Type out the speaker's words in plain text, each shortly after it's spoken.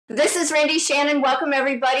This is Randi Shannon. Welcome,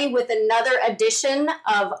 everybody, with another edition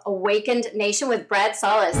of Awakened Nation with Brad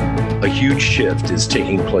Solis. A huge shift is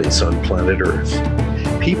taking place on planet Earth.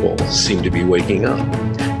 People seem to be waking up.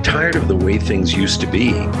 Tired of the way things used to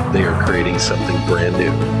be, they are creating something brand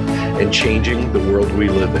new and changing the world we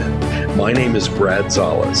live in. My name is Brad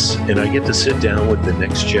Solis, and I get to sit down with the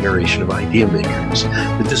next generation of idea makers,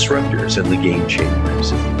 the disruptors, and the game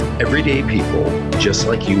changers. Everyday people, just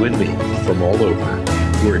like you and me, from all over,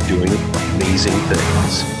 who are doing amazing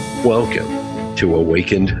things. Welcome to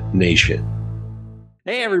Awakened Nation.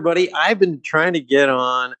 Hey, everybody. I've been trying to get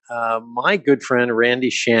on my good friend,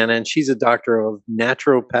 Randi Shannon. She's a doctor of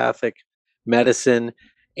naturopathic medicine.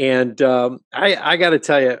 And I got to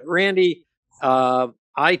tell you, Randi,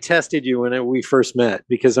 I tested you when we first met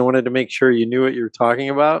because I wanted to make sure you knew what you were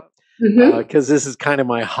talking about because this is kind of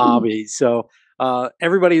my hobby. So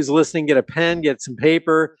everybody who's listening, get a pen, get some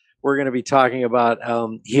paper. We're going to be talking about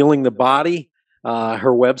healing the body.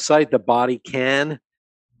 Her website,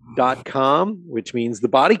 thebodycan.com, which means the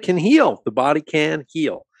body can heal. The body can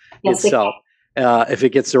heal itself if it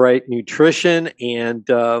gets the right nutrition. And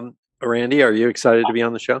Randi, are you excited to be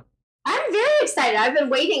on the show? I'm very excited. I've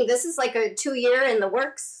been waiting. This is like a 2-year in the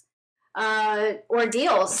works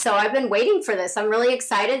ordeal. So I've been waiting for this. I'm really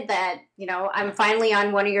excited that, I'm finally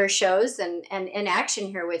on one of your shows and in action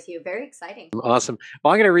here with you. Very exciting. Awesome.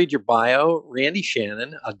 Well, I'm going to read your bio. Randi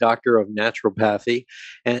Shannon, a doctor of naturopathy,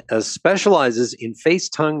 and specializes in face,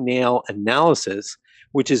 tongue, nail analysis,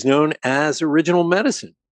 which is known as original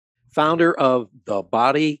medicine. Founder of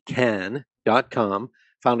thebodycan.com,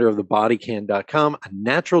 a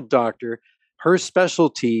natural doctor. Her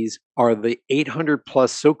specialties are the 800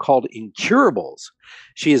 plus so-called incurables.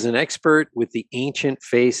 She is an expert with the ancient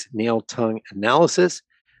face, nail, tongue analysis.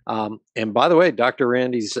 And by the way, Dr.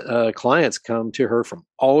 Randi's clients come to her from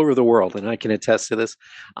all over the world, and I can attest to this.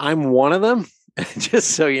 I'm one of them,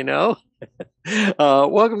 just so you know.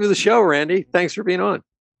 Welcome to the show, Randi. Thanks for being on.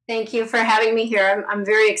 Thank you for having me here. I'm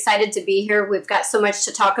very excited to be here. We've got so much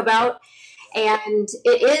to talk about. And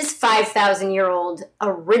it is 5,000-year-old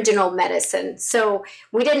original medicine. So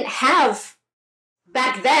we didn't have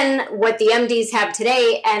back then what the MDs have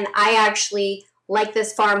today. And I actually like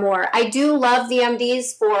this far more. I do love the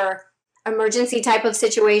MDs for emergency type of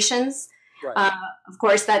situations. Right. Of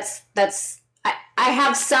course, I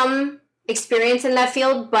have some experience in that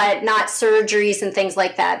field, but not surgeries and things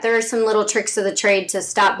like that. There are some little tricks of the trade to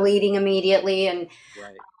stop bleeding immediately and,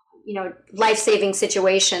 life-saving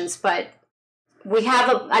situations. But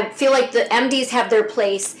I feel like the MDs have their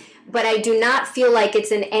place, but I do not feel like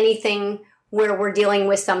it's in anything where we're dealing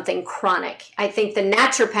with something chronic. I think the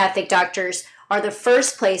naturopathic doctors are the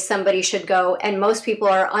first place somebody should go, and most people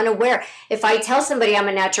are unaware. If I tell somebody I'm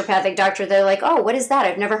a naturopathic doctor, they're like, oh, what is that?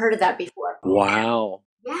 I've never heard of that before. Wow.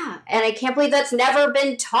 Yeah, and I can't believe that's never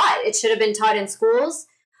been taught. It should have been taught in schools.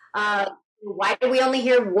 Why do we only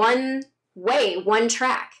hear one way, one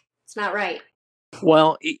track? It's not right.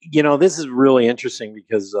 Well, this is really interesting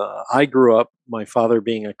because I grew up, my father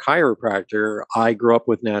being a chiropractor, I grew up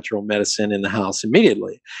with natural medicine in the house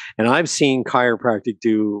immediately. And I've seen chiropractic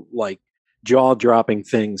do like jaw-dropping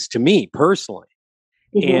things to me personally.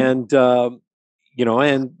 Mm-hmm. And,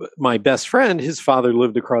 and my best friend, his father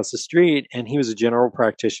lived across the street and he was a general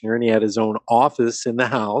practitioner and he had his own office in the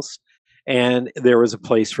house and there was a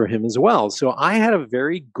place for him as well. So I had a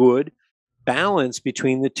very good balance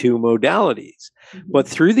between the two modalities. Mm-hmm. But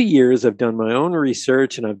through the years, I've done my own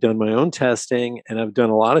research and I've done my own testing and I've done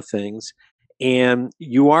a lot of things. And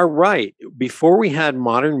you are right. Before we had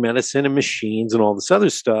modern medicine and machines and all this other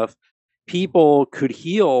stuff, people could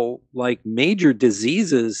heal like major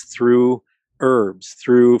diseases through herbs,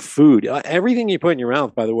 through food. Everything you put in your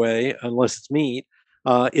mouth, by the way, unless it's meat,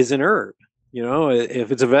 is an herb.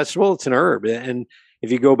 If it's a vegetable, it's an herb. And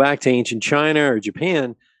if you go back to ancient China or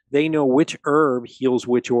Japan, they know which herb heals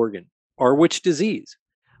which organ or which disease.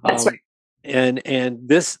 That's right. And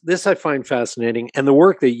this I find fascinating. And the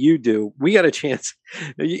work that you do, we got a chance.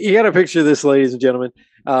 You got a picture of this, ladies and gentlemen.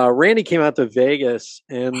 Randi came out to Vegas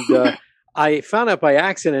and I found out by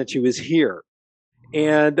accident she was here.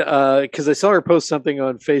 And because I saw her post something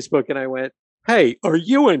on Facebook and I went, hey, are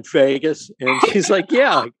you in Vegas? And she's like,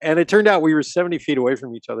 yeah. And it turned out we were 70 feet away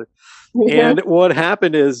from each other. Mm-hmm. And what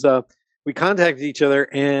happened is, we contacted each other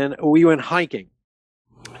and we went hiking.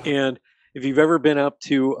 And if you've ever been up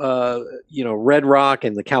to, Red Rock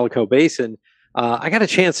and the Calico Basin, I got a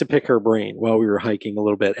chance to pick her brain while we were hiking a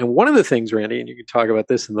little bit. And one of the things, Randi, and you can talk about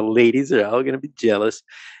this, and the ladies are all going to be jealous,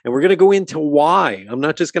 and we're going to go into why. I'm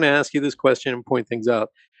not just going to ask you this question and point things out.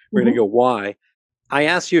 We're going to go why. I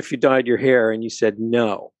asked you if you dyed your hair, and you said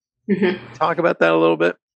no. Talk about that a little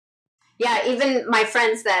bit. Yeah, even my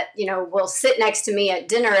friends that, will sit next to me at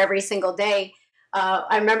dinner every single day.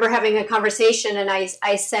 I remember having a conversation and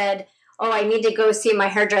I said, oh, I need to go see my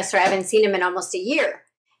hairdresser. I haven't seen him in almost a year.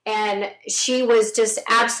 And she was just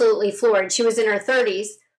absolutely floored. She was in her 30s.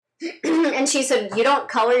 And she said, you don't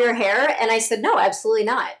color your hair? And I said, no, absolutely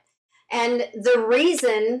not. And the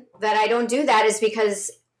reason that I don't do that is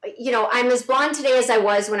because, I'm as blonde today as I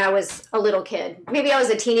was when I was a little kid. Maybe I was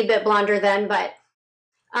a teeny bit blonder then, but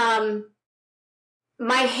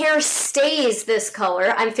my hair stays this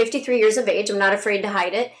color. I'm 53 years of age. I'm not afraid to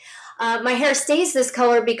hide it. My hair stays this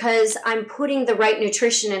color because I'm putting the right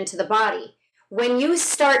nutrition into the body. When you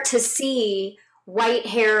start to see white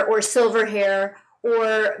hair or silver hair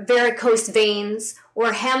or varicose veins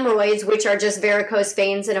or hemorrhoids, which are just varicose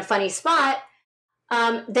veins in a funny spot,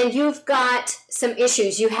 then you've got some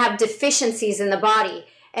issues. You have deficiencies in the body,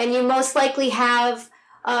 and you most likely have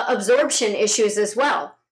absorption issues as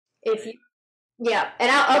well. Yeah,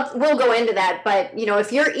 and we'll go into that. But,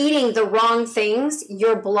 if you're eating the wrong things,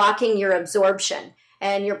 you're blocking your absorption,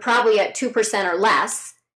 and you're probably at 2% or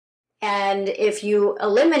less. And if you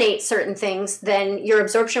eliminate certain things, then your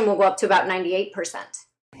absorption will go up to about 98%.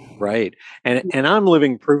 Right. And I'm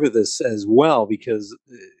living proof of this as well, because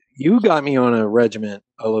you got me on a regimen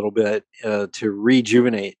a little bit to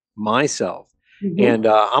rejuvenate myself. Mm-hmm. And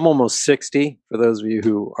I'm almost 60, for those of you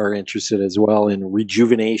who are interested as well in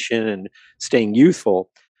rejuvenation and staying youthful.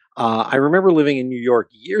 I remember living in New York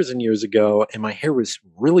years and years ago, and my hair was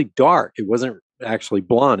really dark. It wasn't actually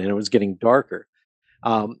blonde, and it was getting darker.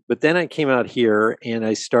 But then I came out here and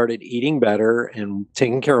I started eating better and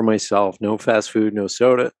taking care of myself. No fast food, no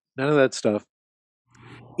soda, none of that stuff.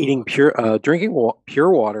 Eating drinking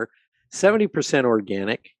pure water, 70%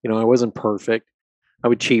 organic. I wasn't perfect. I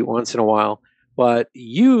would cheat once in a while. But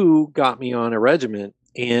you got me on a regimen,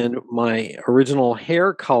 and my original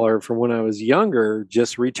hair color from when I was younger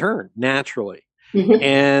just returned naturally. Mm-hmm.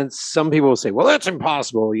 And some people will say, well, that's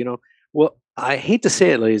impossible. Well, I hate to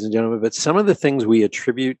say it, ladies and gentlemen, but some of the things we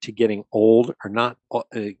attribute to getting old are not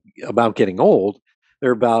about getting old.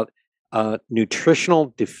 They're about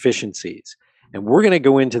nutritional deficiencies. And we're going to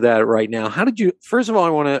go into that right now. First of all, I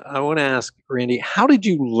want to ask Randi, how did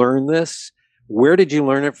you learn this? Where did you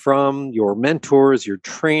learn it from? Your mentors, your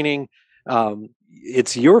training?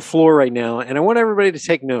 It's your floor right now. And I want everybody to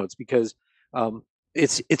take notes, because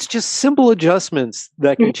it's just simple adjustments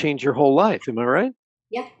that can change your whole life. Am I right?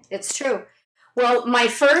 Yeah, it's true. Well, my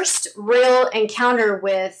first real encounter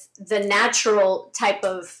with the natural type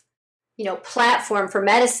of, platform for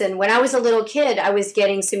medicine, when I was a little kid, I was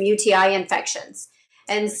getting some UTI infections.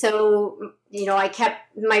 And so,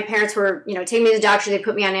 my parents were, taking me to the doctor, they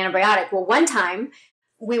put me on antibiotic. Well, one time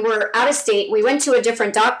we were out of state, we went to a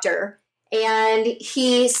different doctor, and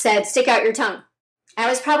he said, stick out your tongue. I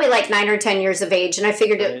was probably like 9 or 10 years of age, and I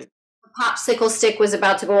figured a popsicle stick was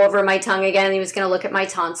about to go over my tongue again. He was going to look at my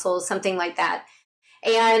tonsils, something like that.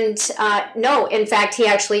 And no, in fact, he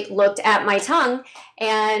actually looked at my tongue,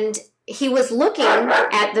 and he was looking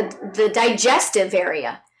at the digestive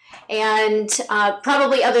area, and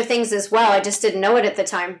probably other things as well. I just didn't know it at the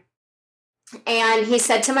time. And he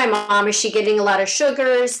said to my mom, is she getting a lot of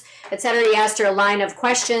sugars, et cetera? He asked her a line of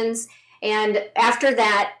questions. And after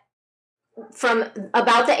that, from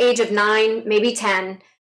about the age of 9, maybe 10,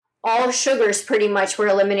 all sugars pretty much were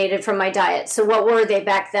eliminated from my diet. So what were they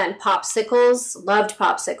back then? Popsicles. Loved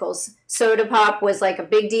popsicles. Soda pop was like a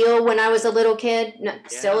big deal when I was a little kid. No, yeah.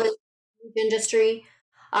 Still in the industry.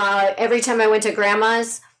 Every time I went to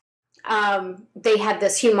grandma's, they had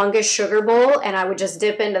this humongous sugar bowl, and I would just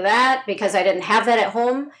dip into that because I didn't have that at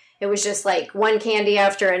home. It was just like one candy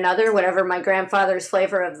after another, whatever my grandfather's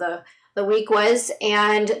flavor of the week was.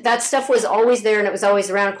 And that stuff was always there, and it was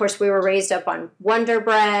always around. Of course, we were raised up on Wonder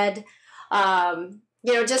Bread,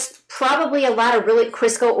 just probably a lot of really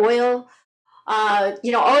Crisco oil,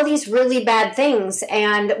 all of these really bad things.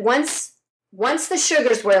 And once the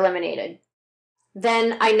sugars were eliminated,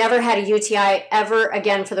 then I never had a UTI ever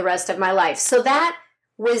again for the rest of my life. So that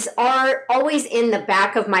was always in the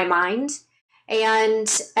back of my mind. And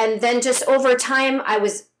then just over time, I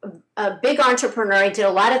was a big entrepreneur. I did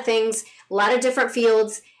a lot of things, a lot of different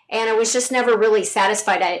fields, and I was just never really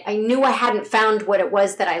satisfied. I knew I hadn't found what it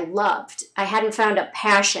was that I loved. I hadn't found a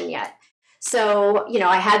passion yet. So,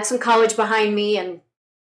 I had some college behind me and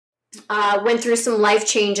went through some life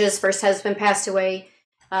changes. First husband passed away.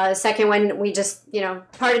 The second one, we just,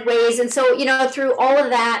 parted ways. And so, through all of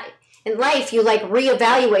that in life, you like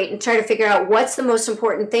reevaluate and try to figure out what's the most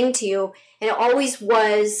important thing to you. And it always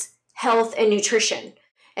was health and nutrition.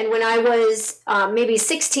 And when I was maybe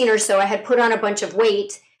 16 or so, I had put on a bunch of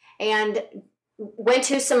weight. And went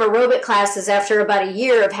to some aerobic classes after about a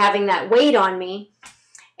year of having that weight on me,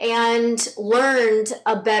 and learned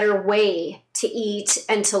a better way to eat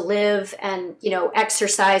and to live and,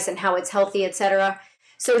 exercise and how it's healthy, etc.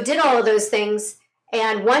 So did all of those things.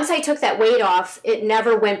 And once I took that weight off, it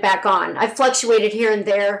never went back on. I fluctuated here and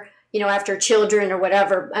there, after children or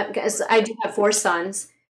whatever, because I do have 4 sons.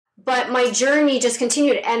 But my journey just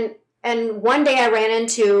continued. And one day I ran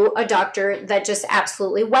into a doctor that just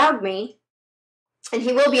absolutely wowed me. And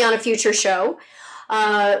he will be on a future show.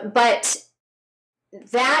 But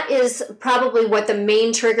that is probably what the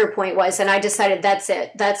main trigger point was. And I decided that's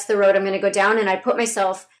it. That's the road I'm going to go down. And I put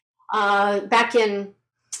myself back in,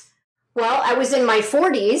 I was in my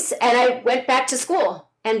 40s, and I went back to school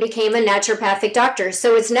and became a naturopathic doctor.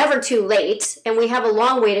 So it's never too late, and we have a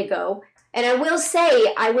long way to go. And I will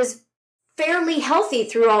say I was fairly healthy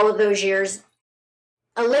through all of those years,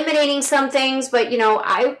 eliminating some things, but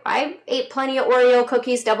I ate plenty of Oreo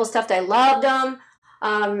cookies, double stuffed. I loved them.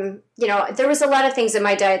 There was a lot of things in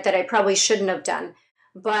my diet that I probably shouldn't have done,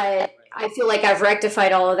 but I feel like I've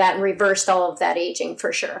rectified all of that and reversed all of that aging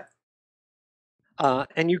for sure.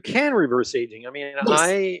 And you can reverse aging. I mean, Yes.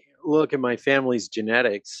 I look at my family's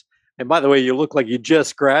genetics, and by the way, you look like you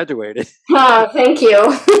just graduated. Oh, thank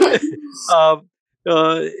you.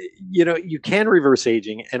 You can reverse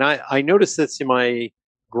aging. And I noticed this in I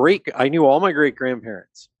knew all my great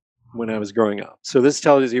grandparents when I was growing up. So this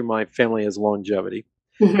tells you my family has longevity.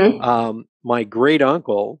 Mm-hmm. My great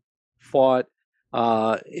uncle fought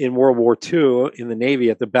in World War II in the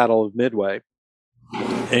Navy at the Battle of Midway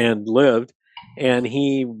and lived. And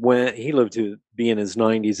he lived to be in his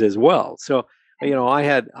 90s as well. So, I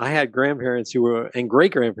had grandparents and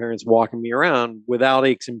great grandparents walking me around without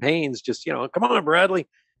aches and pains, just, come on, Bradley,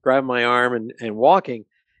 grabbing my arm and walking.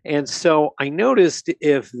 And so I noticed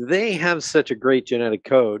if they have such a great genetic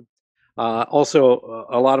code, also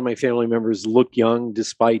a lot of my family members look young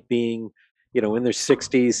despite being, in their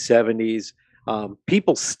 60s, 70s.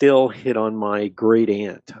 People still hit on my great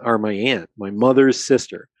aunt, or my aunt, my mother's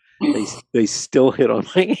sister. They still hit on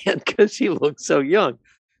my aunt because she looks so young.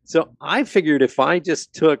 So I figured if I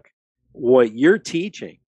just took what you're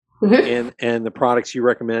teaching and the products you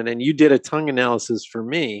recommend, and you did a tongue analysis for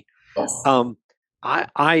me, Yes.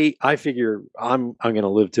 I figure I'm going to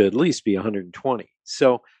live to at least be 120.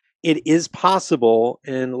 So it is possible.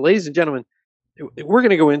 And ladies and gentlemen, we're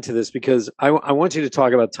going to go into this because I want you to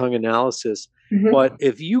talk about tongue analysis. Mm-hmm. But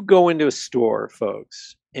if you go into a store,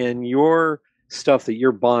 folks, and your stuff that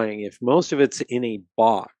you're buying, if most of it's in a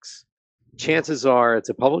box, chances are it's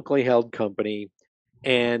a publicly held company,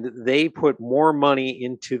 and they put more money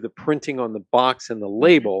into the printing on the box and the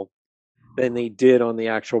label than they did on the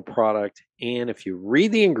actual product. And if you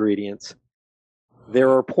read the ingredients, there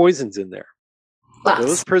are poisons in there.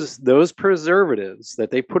 Those preservatives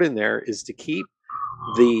that they put in there is to keep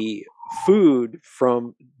the food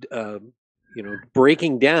from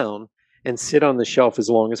breaking down and sit on the shelf as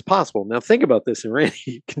long as possible. Now think about this, and Randy,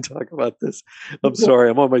 you can talk about this. I'm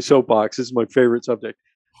sorry, I'm on my soapbox. This is my favorite subject.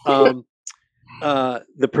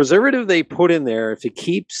 The preservative they put in there, if it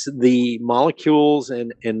keeps the molecules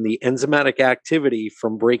and the enzymatic activity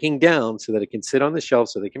from breaking down so that it can sit on the shelf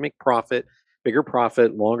so they can make profit, bigger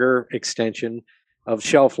profit, longer extension of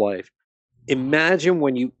shelf life. Imagine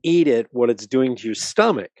when you eat it, what it's doing to your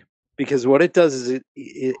stomach, because what it does is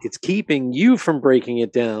it's keeping you from breaking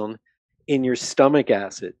it down in your stomach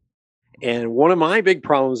acid. And one of my big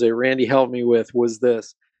problems that Randy helped me with was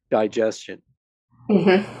this: digestion.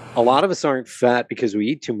 Mm-hmm. A lot of us aren't fat because we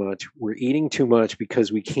eat too much. We're eating too much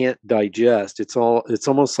because we can't digest. It's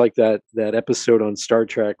almost like that episode on Star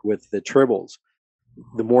Trek with the tribbles.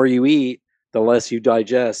 The more you eat, the less you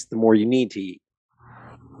digest, the more you need to eat.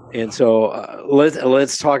 And so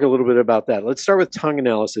let's talk a little bit about that. Let's start with tongue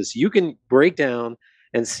analysis. You can break down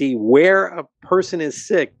and see where a person is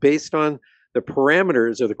sick based on the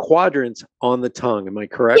parameters or the quadrants on the tongue. Am I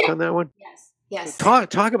correct on that one? Yes.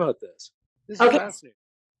 Talk about this. This is fascinating.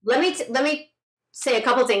 Let me say a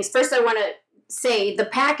couple things. First, I want to say the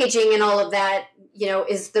packaging and all of that,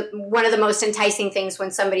 is one of the most enticing things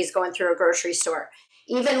when somebody's going through a grocery store.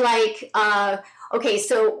 Even like, okay,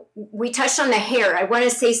 so we touched on the hair. I want to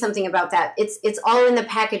say something about that. It's all in the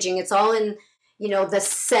packaging. It's all in, the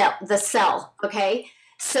cell. Okay.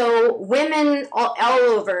 So women all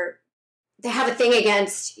over, they have a thing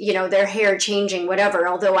against, their hair changing, whatever.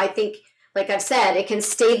 Although I think, like I've said, it can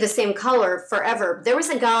stay the same color forever. There was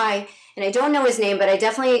a guy, and I don't know his name, but I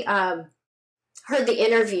definitely heard the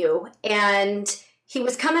interview, and he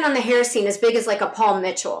was coming on the hair scene as big as like a Paul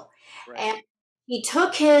Mitchell. Right. And he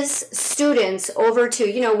took his students over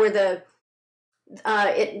to, where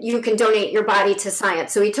you can donate your body to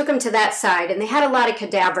science. So he took them to that side, and they had a lot of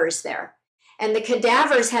cadavers there. And the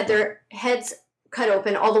cadavers had their heads cut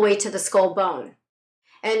open all the way to the skull bone.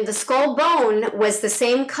 And the skull bone was the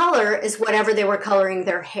same color as whatever they were coloring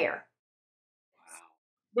their hair.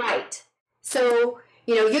 Right. So,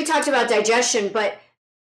 you talked about digestion, but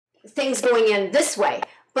things going in this way.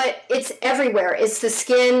 But it's everywhere. It's the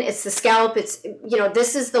skin, it's the scalp, this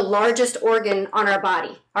is the largest organ on our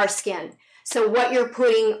body, our skin. So what you're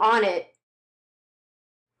putting on it,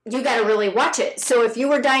 you got to really watch it. So if you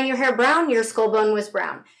were dyeing your hair brown, your skull bone was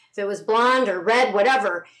brown. If it was blonde or red,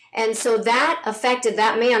 whatever. And so that affected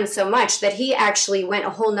that man so much that he actually went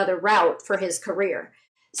a whole nother route for his career.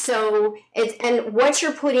 So and what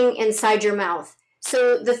you're putting inside your mouth.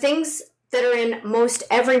 So the things that are in most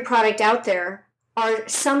every product out there are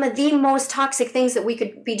some of the most toxic things that we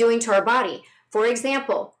could be doing to our body. For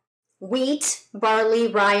example, wheat, barley,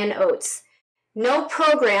 rye, and oats. No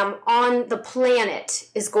program on the planet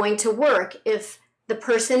is going to work if the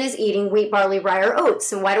person is eating wheat, barley, rye, or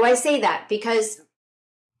oats. And why do I say that? Because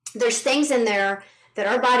there's things in there that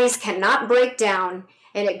our bodies cannot break down,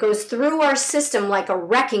 and it goes through our system like a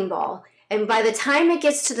wrecking ball. And by the time it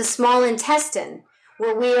gets to the small intestine,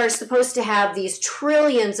 where we are supposed to have these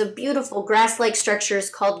trillions of beautiful grass-like structures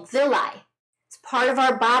called villi, it's part of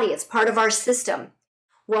our body, it's part of our system.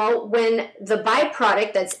 Well, when the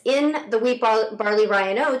byproduct that's in the wheat, barley, rye,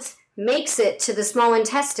 and oats makes it to the small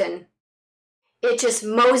intestine, it just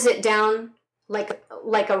mows it down like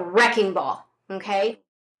a wrecking ball, okay?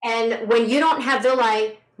 And when you don't have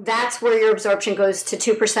villi, that's where your absorption goes to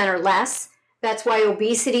 2% or less. That's why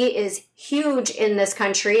obesity is huge in this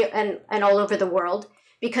country and all over the world.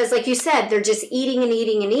 Because like you said, they're just eating and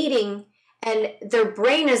eating and eating. And their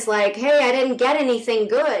brain is like, hey, I didn't get anything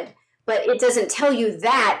good. But it doesn't tell you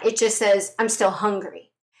that. It just says, I'm still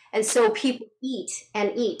hungry. And so people eat.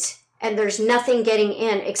 And there's nothing getting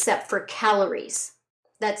in except for calories.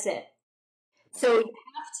 That's it. So you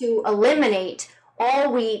have to eliminate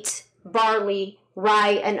all wheat, barley,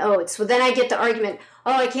 rye, and oats. Well, then I get the argument,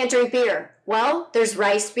 oh, I can't drink beer. Well, there's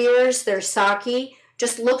rice beers, there's sake.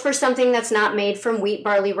 Just look for something that's not made from wheat,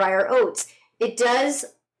 barley, rye, or oats. It does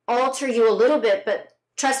alter you a little bit, but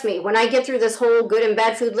trust me, when I get through this whole good and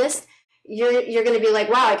bad food list, you're going to be like,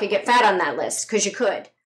 wow, I could get fat on that list, because you could.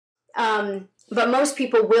 But most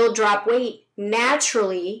people will drop weight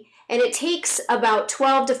naturally, and it takes about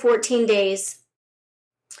 12 to 14 days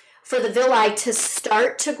for the villi to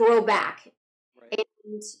start to grow back.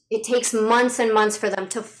 And it takes months and months for them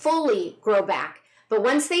to fully grow back. But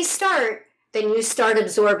once they start, then you start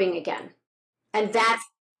absorbing again. And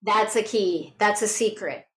that's a key. That's a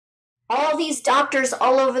secret. All these doctors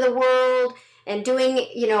all over the world and doing,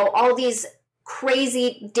 all these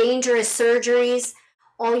crazy, dangerous surgeries,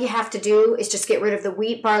 all you have to do is just get rid of the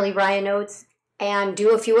wheat, barley, rye, and oats and do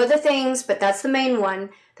a few other things, but that's the main one.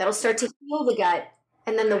 That'll start to heal the gut,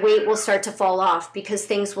 and then the weight will start to fall off because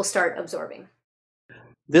things will start absorbing.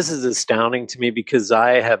 This is astounding to me because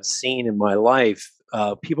I have seen in my life,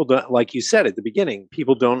 people don't, like you said at the beginning,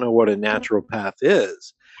 people don't know what a naturopath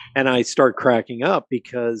is. And I start cracking up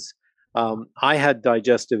because I had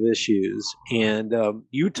digestive issues, and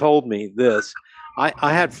you told me this.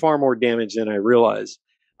 I had far more damage than I realized.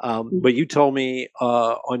 But you told me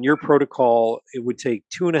on your protocol, it would take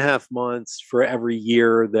 2.5 months for every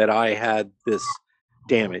year that I had this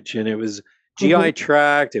damage. And it was GI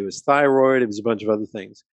tract, it was thyroid, it was a bunch of other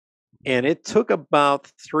things. And it took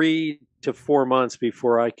about 3 to 4 months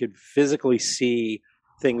before I could physically see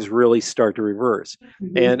things really start to reverse.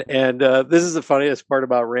 And this is the funniest part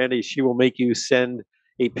about Randi. She will make you send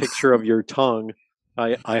a picture of your tongue.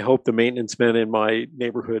 I hope the maintenance men in my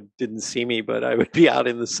neighborhood didn't see me, but I would be out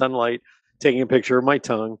in the sunlight taking a picture of my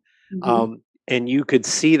tongue. And you could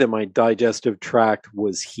see that my digestive tract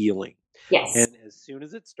was healing. Yes. And as soon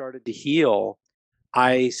as it started to heal,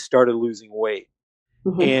 I started losing weight.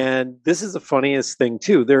 And this is the funniest thing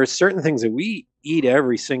too. There are certain things that we eat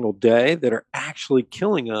every single day that are actually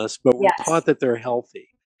killing us, but we're taught that they're healthy.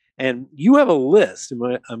 And you have a list.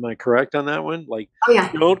 Am I correct on that one? Like,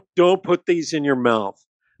 don't put these in your mouth.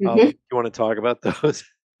 You want to talk about those?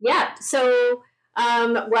 Yeah. So,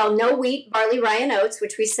 no wheat, barley, rye, and oats,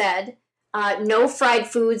 which we said. No fried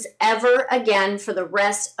foods ever again for the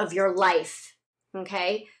rest of your life.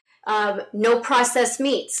 Okay. No processed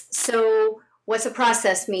meats. So what's a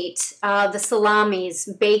processed meat? The salamis,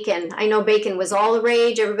 bacon. I know bacon was all the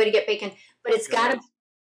rage. Everybody get bacon, but it's got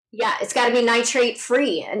to be nitrate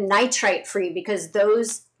free and nitrite free, because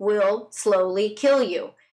those will slowly kill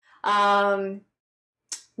you.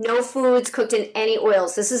 No foods cooked in any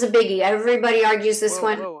oils. This is a biggie. Everybody argues this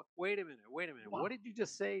one. Wait a minute. Wait a minute. What did you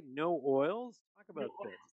just say? No oils? Talk about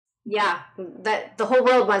this. Yeah, that the whole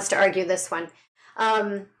world wants to argue this one.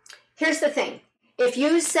 Um, Here's the thing. If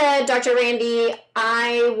you said, Dr. Randy,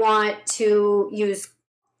 I want to use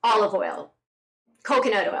olive oil,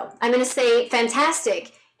 coconut oil, I'm going to say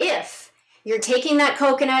fantastic if you're taking that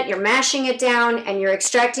coconut, you're mashing it down, and you're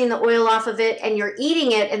extracting the oil off of it, and you're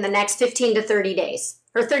eating it in the next 15 to 30 days,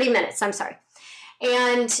 or 30 minutes, I'm sorry.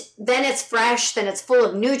 And then it's fresh, then it's full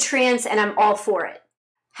of nutrients, and I'm all for it.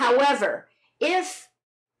 However, if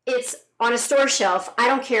it's on a store shelf, I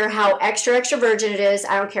don't care how extra, extra virgin it is.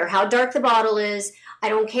 I don't care how dark the bottle is. I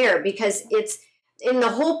don't care, because it's in the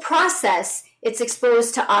whole process, it's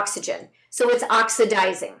exposed to oxygen. So it's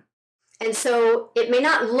oxidizing. And so it may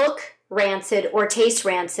not look rancid or taste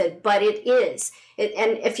rancid, but it is.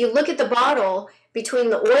 And if you look at the bottle,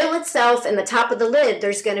 between the oil itself and the top of the lid,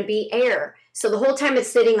 there's going to be air. So the whole time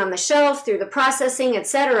it's sitting on the shelf, through the processing,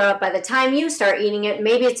 etc., by the time you start eating it,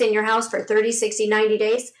 maybe it's in your house for 30, 60, 90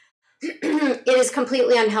 days, it is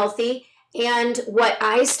completely unhealthy. And what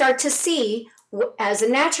I start to see as a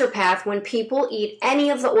naturopath, when people eat any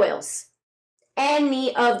of the oils,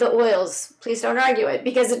 please don't argue it,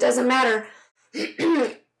 because it doesn't matter,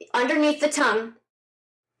 underneath the tongue,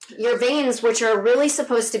 your veins, which are really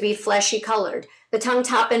supposed to be fleshy colored, the tongue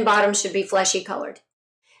top and bottom should be fleshy colored.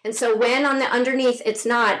 And so when on the underneath it's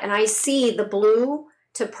not, and I see the blue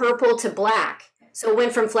to purple to black, so it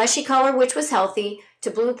went from fleshy color, which was healthy, to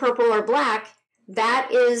blue, purple, or black, that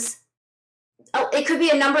is, it could be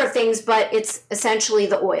a number of things, but it's essentially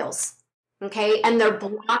the oils, okay? And they're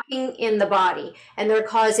blocking in the body, and they're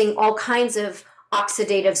causing all kinds of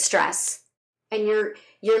oxidative stress. And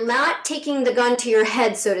you're not taking the gun to your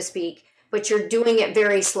head, so to speak, but you're doing it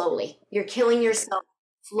very slowly. You're killing yourself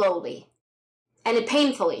slowly and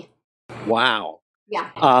painfully. Wow. Yeah.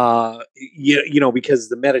 Because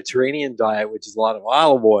the Mediterranean diet, which is a lot of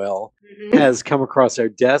olive oil, has come across our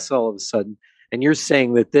desks all of a sudden. And you're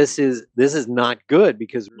saying that this is not good,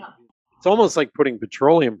 because it's almost like putting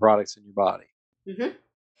petroleum products in your body. Mm-hmm.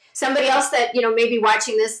 Somebody else that, maybe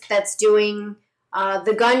watching this, that's doing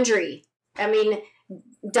the Gundry. I mean,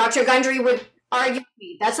 Dr. Gundry would argue with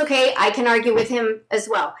me. That's okay. I can argue with him as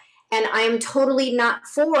well. And I am totally not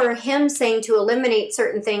for him saying to eliminate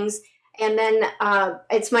certain things. And then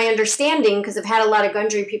it's my understanding, because I've had a lot of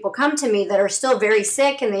Gundry people come to me that are still very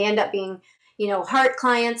sick, and they end up being, heart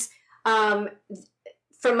clients.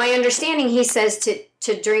 From my understanding, he says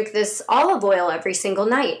to drink this olive oil every single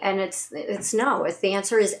night. And it's no. The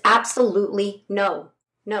answer is absolutely no.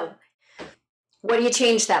 No. What do you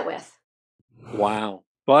change that with? Wow.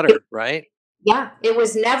 Butter, right? Yeah. It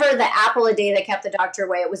was never the apple a day that kept the doctor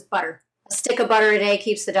away. It was butter. A stick of butter a day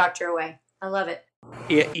keeps the doctor away. I love it.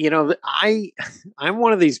 Yeah, I'm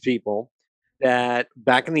one of these people that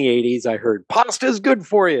back in the 80s, I heard pasta is good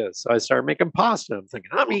for you. So I started making pasta. I'm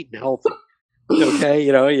thinking, I'm eating healthy. Okay.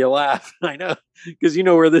 You laugh. I know, because you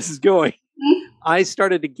know where this is going. I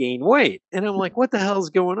started to gain weight, and I'm like, what the hell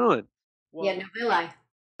is going on? Well, yeah, no, I lie.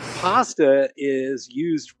 Pasta is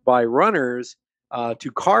used by runners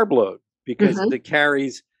to carb load, because it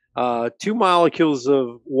carries 2 molecules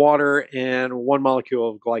of water and 1 molecule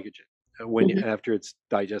of glycogen after it's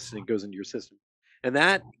digested and goes into your system. And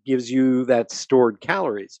that gives you that stored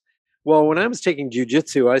calories. Well, when I was taking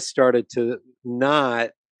jujitsu, I started to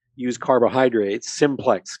not use carbohydrates,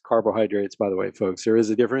 simplex carbohydrates, by the way, folks. There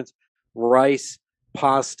is a difference. Rice,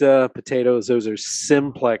 pasta, potatoes, those are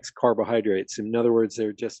simplex carbohydrates. In other words,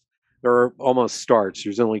 they're almost starch.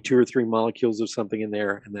 There's only 2 or 3 molecules of something in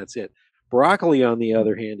there, and that's it. Broccoli, on the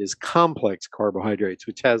other hand, is complex carbohydrates,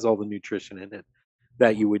 which has all the nutrition in it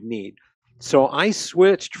that you would need. So I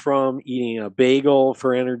switched from eating a bagel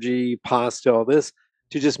for energy, pasta, all this,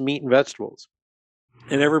 to just meat and vegetables.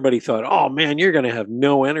 And everybody thought, oh man, you're going to have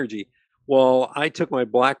no energy. Well, I took my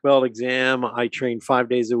black belt exam. I trained 5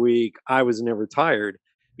 days a week. I was never tired,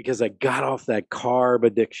 because I got off that carb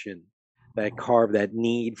addiction, that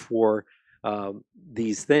need for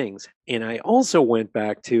these things. And I also went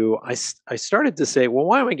back to, I started to say, well,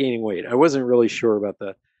 why am I gaining weight? I wasn't really sure about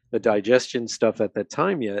the digestion stuff at that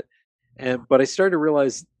time yet. But I started to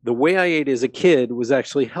realize the way I ate as a kid was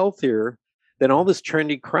actually healthier than all this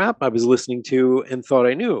trendy crap I was listening to and thought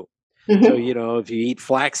I knew. So, if you eat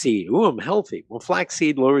flaxseed, ooh, I'm healthy. Well,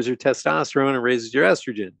 flaxseed lowers your testosterone and raises your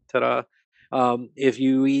estrogen. Ta-da. If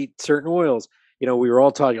you eat certain oils, we were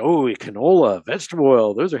all talking, oh, canola, vegetable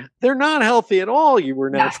oil, they're not healthy at all. You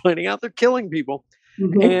were now finding out they're killing people.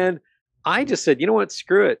 And I just said, you know what,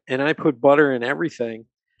 screw it. And I put butter in everything.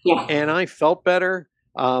 Yeah. And I felt better.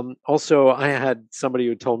 Also, I had somebody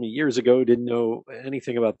who told me years ago, didn't know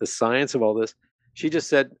anything about the science of all this, she just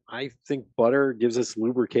said, I think butter gives us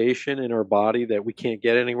lubrication in our body that we can't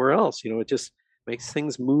get anywhere else. It just makes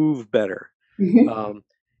things move better. Mhm. Um,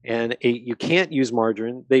 and you can't use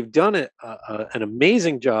margarine. They've done an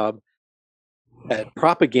amazing job at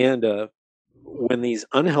propaganda. When these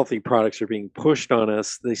unhealthy products are being pushed on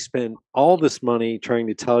us, they spend all this money trying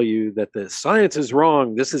to tell you that the science is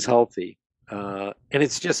wrong, this is healthy. And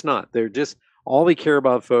it's just not. They're just, all they care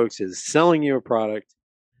about, folks, is selling you a product.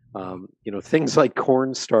 Things like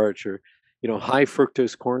cornstarch or, high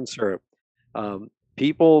fructose corn syrup.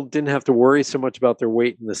 People didn't have to worry so much about their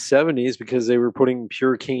weight in the 70s because they were putting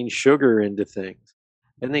pure cane sugar into things.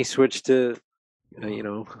 And they switched to,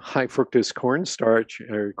 high fructose cornstarch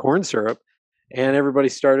or corn syrup, and everybody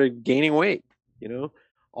started gaining weight.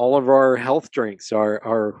 All of our health drinks,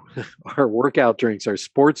 our our workout drinks, our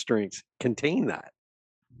sports drinks contain that.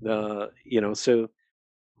 So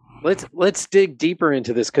let's dig deeper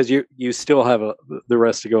into this, because you still have the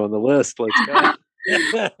rest to go on the list. Let's go.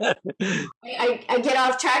 I get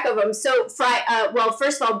off track of them. So well,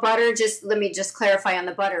 first of all, butter. Let me clarify on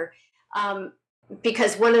the butter,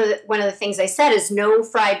 because one of the things I said is no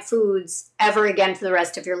fried foods ever again for the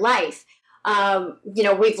rest of your life.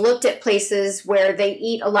 We've looked at places where they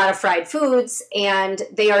eat a lot of fried foods, and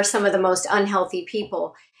they are some of the most unhealthy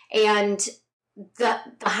people, and the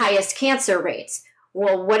highest cancer rates.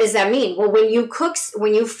 Well, what does that mean? Well, when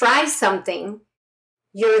you fry something,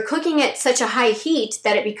 you're cooking at such a high heat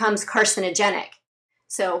that it becomes carcinogenic.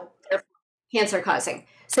 So cancer causing.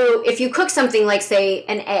 So if you cook something like, say,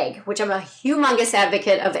 an egg, which I'm a humongous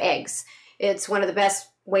advocate of eggs, it's one of the best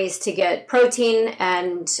ways to get protein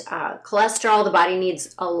and cholesterol. The body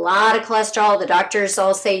needs a lot of cholesterol. The doctors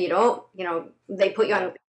all say they put you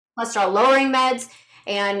on cholesterol lowering meds.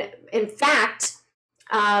 And in fact,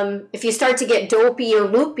 if you start to get dopey or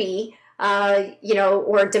loopy,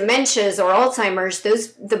 or dementias or Alzheimer's,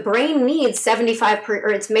 the brain needs 75%, or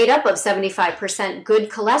it's made up of 75% good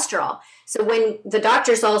cholesterol. So when the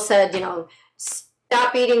doctors all said,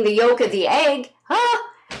 stop eating the yolk of the egg,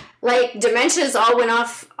 like dementias all went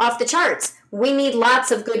off the charts. We need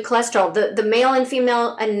lots of good cholesterol. The male and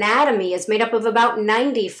female anatomy is made up of about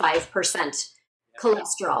 95%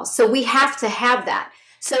 cholesterol. So we have to have that.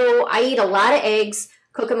 So I eat a lot of eggs,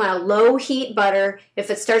 cook them on a low heat butter.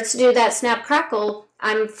 If it starts to do that snap crackle,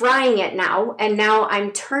 I'm frying it now, and now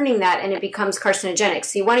I'm turning that, and it becomes carcinogenic.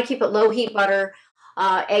 So you want to keep it low heat butter.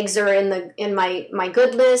 Eggs are in my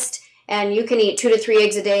good list, and you can eat 2 to 3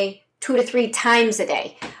 eggs a day, 2 to 3 times a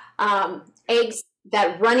day. Eggs,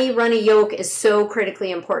 that runny yolk is so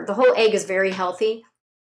critically important. The whole egg is very healthy,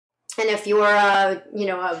 and if you're a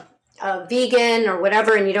vegan or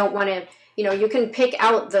whatever, and you don't want to, you can pick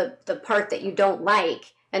out the part that you don't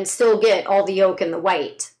like and still get all the yolk and the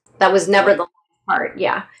white. That was never the part.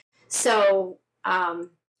 Yeah. So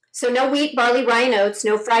no wheat, barley, rye, and oats,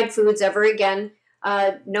 no fried foods ever again.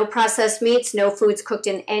 No processed meats, no foods cooked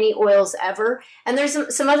in any oils ever. And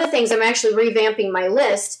there's some other things. I'm actually revamping my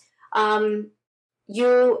list.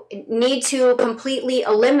 You need to completely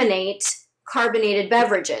eliminate carbonated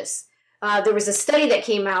beverages. There was a study that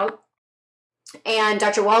came out, and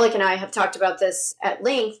Dr. Wallach and I have talked about this at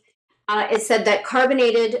length. It said that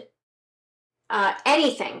carbonated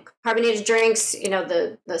carbonated drinks,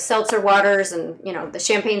 the seltzer waters and, the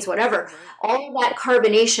champagnes, whatever, all of that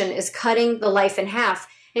carbonation is cutting the life in half.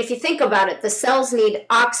 And if you think about it, the cells need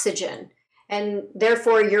oxygen, and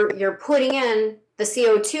therefore you're putting in the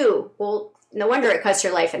CO2. Well, no wonder it cuts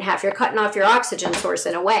your life in half. You're cutting off your oxygen source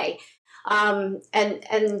in a way.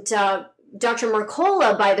 Dr.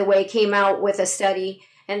 Mercola, by the way, came out with a study,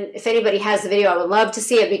 and if anybody has the video, I would love to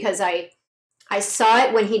see it, because I saw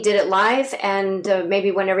it when he did it live, and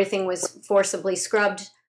maybe when everything was forcibly scrubbed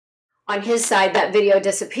on his side, that video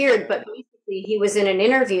disappeared. But basically, he was in an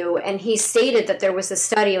interview, and he stated that there was a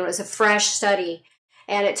study, and it was a fresh study,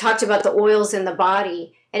 and it talked about the oils in the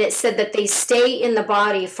body, and it said that they stay in the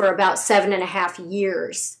body for about 7.5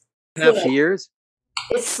 years. Half years?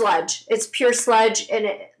 It's sludge. It's pure sludge. And,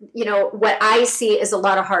 what I see is a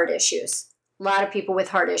lot of heart issues. A lot of people with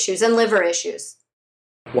heart issues and liver issues.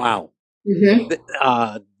 Wow.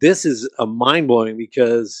 Mm-hmm. This is a mind-blowing,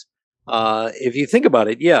 because if you think about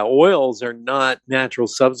it, oils are not natural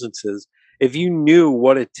substances. If you knew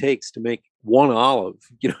what it takes to make one olive,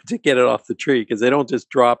 to get it off the tree, because they don't just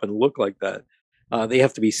drop and look like that. They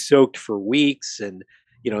have to be soaked for weeks, and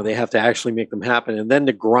they have to actually make them happen, and then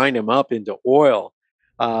to grind them up into oil.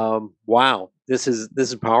 Wow, this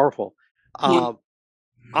is powerful. Yeah.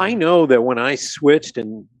 I know that when I switched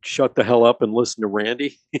and shut the hell up and listened to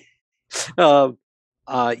Randi,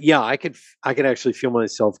 Yeah, I could actually feel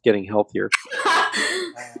myself getting healthier.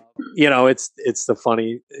 It's a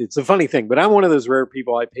funny thing, but I'm one of those rare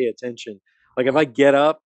people. I pay attention. Like if I get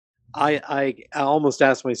up, I almost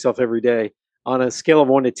ask myself every day on a scale of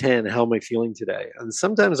 1 to 10, how am I feeling today? And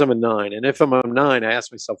sometimes I'm a 9, and if I'm a 9, I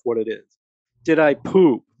ask myself what it is. Did I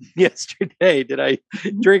poop yesterday? Did I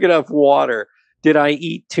drink enough water? Did I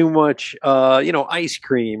eat too much, ice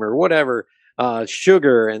cream or whatever,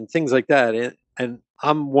 sugar and things like that? And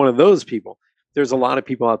I'm one of those people. There's a lot of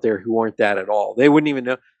people out there who aren't that at all. They wouldn't even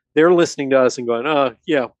know. They're listening to us and going, "Oh,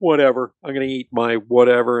 yeah, whatever. I'm going to eat my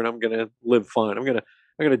whatever, and I'm going to live fine. I'm going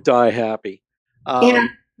to die happy." Yeah.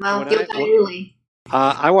 Well, you'll die early.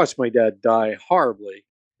 I watched my dad die horribly,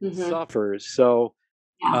 Mm-hmm. suffer. So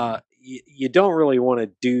you don't really want to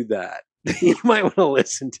do that. You might want to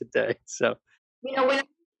listen today. So, when I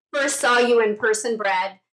first saw you in person,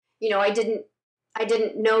 Brad, I didn't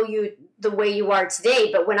know you the way you are today.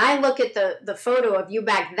 But when I look at the photo of you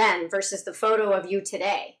back then versus the photo of you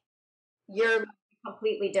today, you're a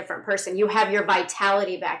completely different person. You have your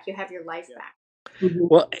vitality back. You have your life back. Mm-hmm.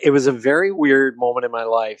 Well, it was a very weird moment in my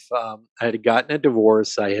life. I had gotten a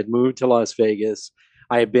divorce. I had moved to Las Vegas.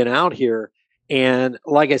 I had been out here. And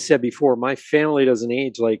like I said before, my family doesn't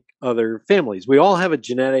age like other families. We all have a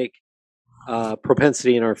genetic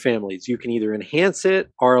propensity in our families. You can either enhance it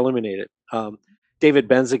or eliminate it. David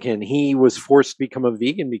Benzikin, he was forced to become a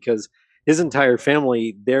vegan because his entire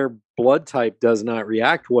family, their blood type does not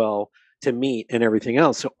react well to meat and everything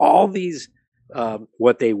else. So all these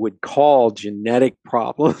what they would call genetic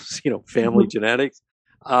problems, family genetics,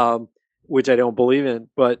 which I don't believe in,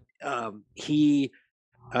 but he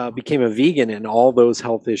became a vegan and all those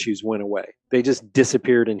health issues went away. They just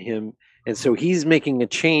disappeared in him. And so he's making a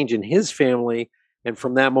change in his family. And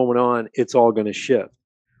from that moment on, it's all going to shift.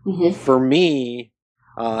 Mm-hmm. For me,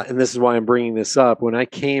 and this is why I'm bringing this up, when I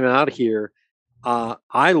came out here,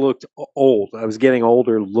 I looked old. I was getting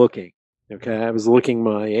older looking. Okay. I was looking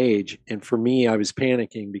my age. And for me, I was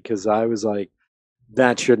panicking because I was like,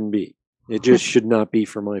 that shouldn't be. It just should not be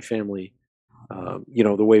for my family,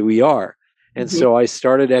 the way we are. And mm-hmm. So I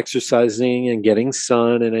started exercising and getting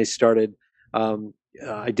sun, and I started,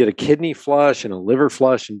 I did a kidney flush and a liver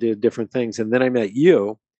flush and did different things. And then I met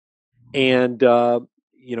you, and,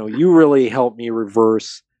 you really helped me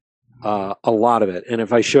reverse a lot of it. And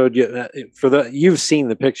if I showed you you've seen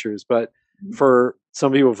the pictures, but for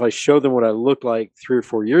some people, if I show them what I looked like 3 or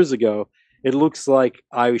 4 years ago, it looks like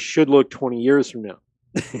I should look 20 years from now.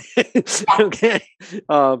 Okay.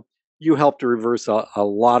 You helped to reverse a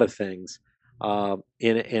lot of things.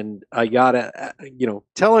 And I gotta,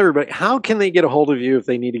 tell everybody, how can they get a hold of you if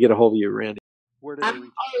they need to get a hold of you, Randy? Where do they reach?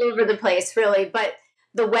 I'm all over the place, really, but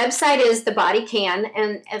the website is The Body Can,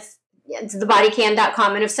 and if it's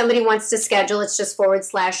thebodycan.com. And if somebody wants to schedule, it's just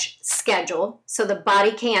 /schedule. So The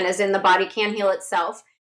Body Can is in The Body Can Heal itself.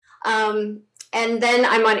 And then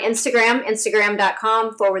I'm on Instagram,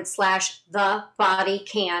 instagram.com /The Body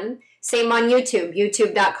Can. Same on YouTube,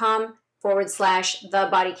 youtube.com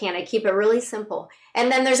 /The Body Can. I keep it really simple.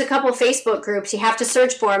 And then there's a couple Facebook groups. You have to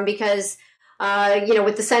search for them because,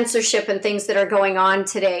 with the censorship and things that are going on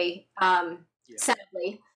today,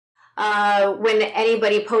 sadly, when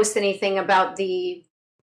anybody posts anything about the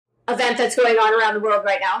event that's going on around the world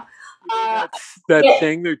right now. That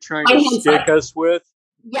thing they're trying to stick us with?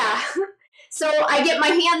 Yeah. So I get my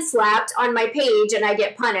hand slapped on my page and I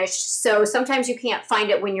get punished. So sometimes you can't find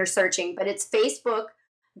it when you're searching, but it's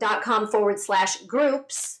facebook.com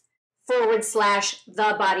 /groups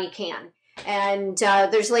 /The Body Can. And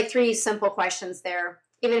there's like 3 simple questions there.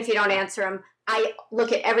 Even if you don't answer them, I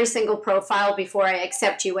look at every single profile before I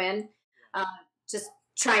accept you in, just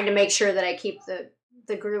trying to make sure that I keep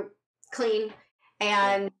the group clean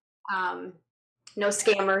and no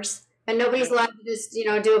scammers. And nobody's allowed to just,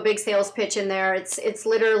 do a big sales pitch in there. It's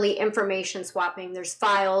literally information swapping. There's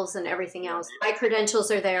files and everything else. My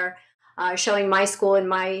credentials are there, showing my school and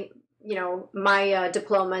my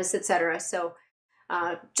diplomas, etc. So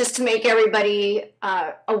just to make everybody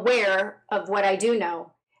aware of what I do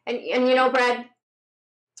know. And Brad,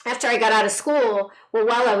 after I got out of school,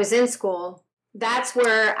 while I was in school, that's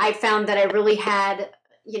where I found that I really had,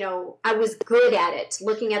 I was good at it,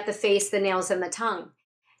 looking at the face, the nails, and the tongue.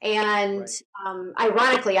 And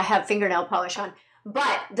ironically, I have fingernail polish on.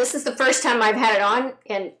 But this is the first time I've had it on,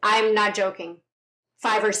 and I'm not joking,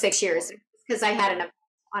 5 or 6 years, because I had it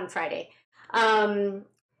on Friday. And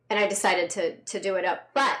I decided to do it up.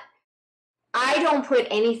 But I don't put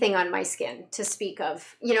anything on my skin to speak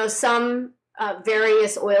of. Some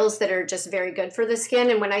various oils that are just very good for the skin.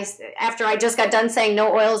 And after I just got done saying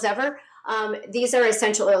no oils ever, These are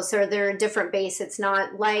essential oils, so they're a different base. It's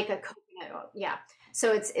not like a coconut oil. Yeah.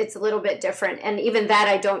 So it's a little bit different. And even that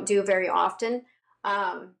I don't do very often.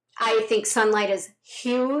 I think sunlight is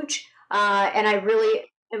huge. And I really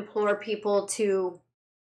implore people to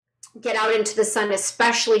get out into the sun,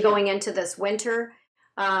 especially going into this winter.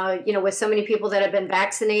 With so many people that have been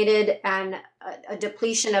vaccinated, and a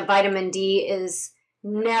depletion of vitamin D is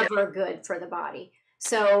never good for the body.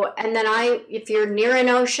 So, and then if you're near an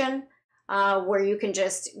ocean, where you can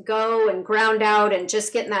just go and ground out and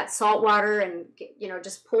just get in that salt water and,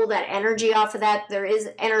 just pull that energy off of that. There is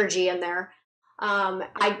energy in there.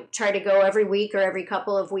 I try to go every week or every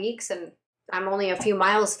couple of weeks, and I'm only a few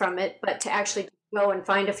miles from it, but to actually go and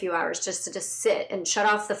find a few hours just to sit and shut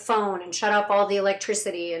off the phone and shut off all the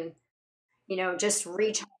electricity and, just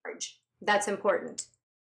recharge. That's important.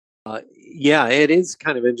 Yeah, it is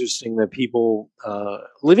kind of interesting that people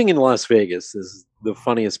living in Las Vegas is the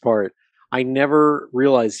funniest part. I never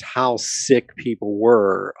realized how sick people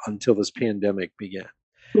were until this pandemic began.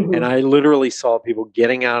 And I literally saw people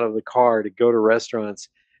getting out of the car to go to restaurants,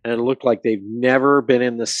 and it looked like they've never been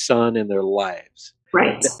in the sun in their lives.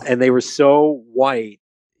 Right. And they were so white,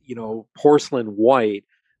 porcelain white,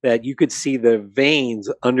 that you could see the veins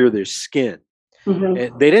under their skin. And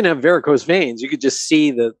they didn't have varicose veins. You could just see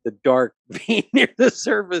the dark vein near the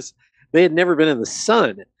surface. They had never been in the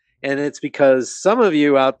sun. And it's because some of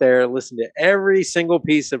you out there listen to every single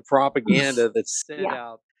piece of propaganda that's sent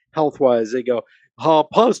out health-wise. They go, oh,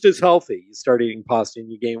 pasta is healthy. You start eating pasta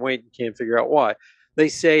and you gain weight and can't figure out why. They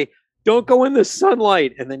say, don't go in the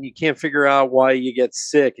sunlight. And then you can't figure out why you get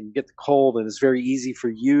sick and you get the cold. And it's very easy for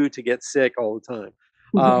you to get sick all the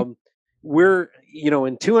time. We're,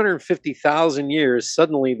 in 250,000 years,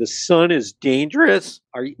 suddenly the sun is dangerous.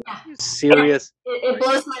 Are you serious? It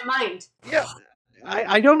blows my mind. Yeah.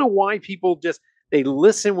 I don't know why people they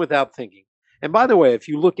listen without thinking. And by the way, if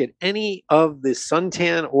you look at any of the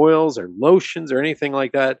suntan oils or lotions or anything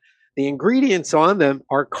like that, the ingredients on them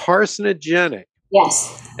are carcinogenic.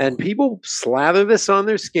 Yes. And people slather this on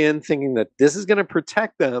their skin thinking that this is going to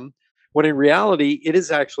protect them, when in reality, it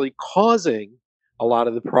is actually causing a lot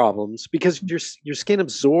of the problems, because your skin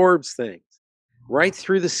absorbs things right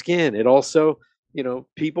through the skin. It also,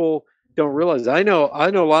 people don't realize. I know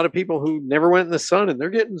a lot of people who never went in the sun and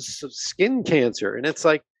they're getting skin cancer. And it's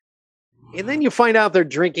like, and then you find out they're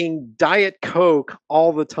drinking Diet Coke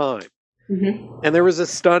all the time. And there was a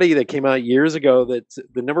study that came out years ago that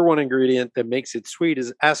the number one ingredient that makes it sweet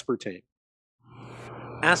is aspartame.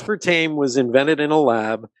 Aspartame was invented in a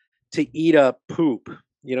lab to eat up poop.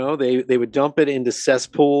 They would dump it into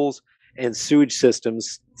cesspools and sewage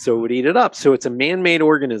systems so it would eat it up. So it's a man-made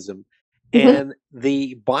organism. And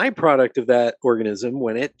the byproduct of that organism,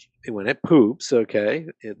 when it poops,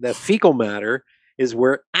 that fecal matter is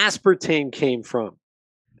where aspartame came from,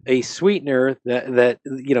 a sweetener that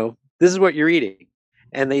this is what you're eating.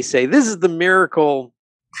 And they say, this is the miracle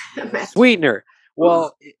sweetener.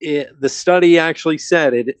 Well, the study actually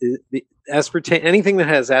said the aspartame, anything that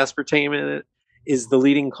has aspartame in it, is the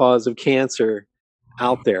leading cause of cancer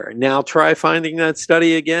out there. Now try finding that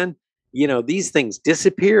study again. These things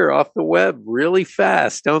disappear off the web really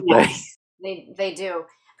fast, don't they? They do.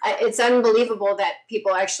 It's unbelievable that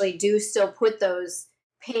people actually do still put those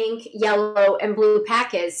pink, yellow, and blue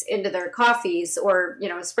packets into their coffees, or,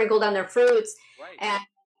 sprinkled on their fruits. Right.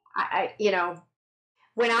 And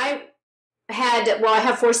when I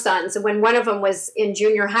have 4 sons, and when one of them was in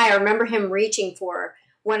junior high, I remember him reaching for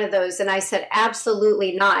one of those, and I said,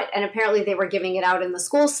 absolutely not. And apparently they were giving it out in the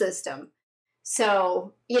school system.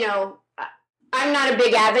 So, I'm not a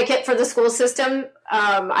big advocate for the school system.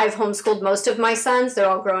 I've homeschooled most of my sons. They're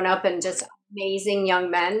all grown up and just amazing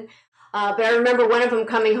young men. But I remember one of them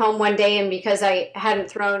coming home one day, and because I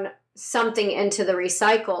hadn't thrown something into the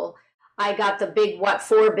recycle, I got the big what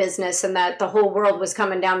for business, and that the whole world was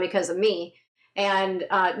coming down because of me. And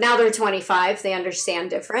now they're 25. They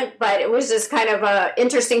understand different. But it was just kind of an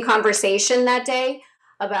interesting conversation that day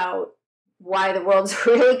about why the world's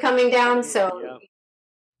really coming down. So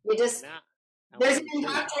you just... There's an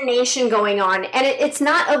indoctrination going on, and it's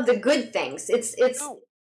not of the good things. It's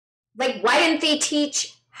like, why didn't they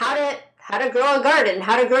teach how to grow a garden,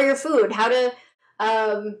 how to grow your food, how to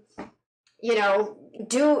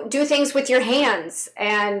do things with your hands,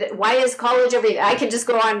 and why is college everything? I could just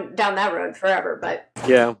go on down that road forever, but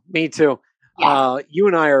yeah, me too. Yeah. You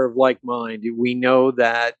and I are of like mind. We know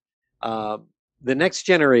that the next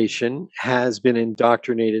generation has been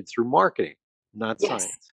indoctrinated through marketing, not science.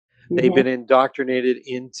 They've been indoctrinated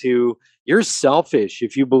into, you're selfish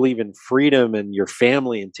if you believe in freedom and your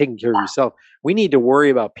family and taking care of yourself. We need to worry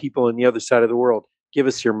about people on the other side of the world. Give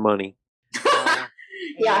us your money.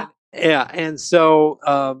 Yeah. Yeah. And so,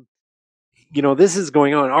 this is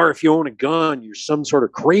going on. Or if you own a gun, you're some sort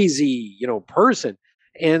of crazy, person.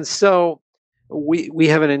 And so we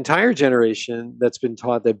have an entire generation that's been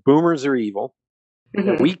taught that boomers are evil,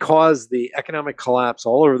 that Hmm. we caused the economic collapse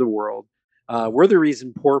all over the world. We're the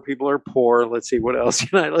reason poor people are poor. Let's see what else.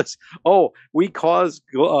 We caused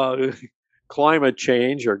climate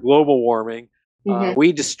change or global warming. Hmm.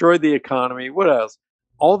 We destroyed the economy. What else?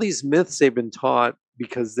 All these myths they've been taught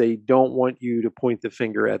because they don't want you to point the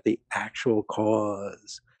finger at the actual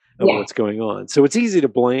cause of Yeah. what's going on. So it's easy to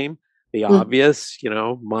blame the Mhm. obvious,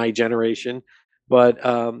 my generation. But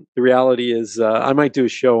the reality is, I might do a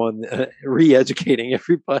show on re-educating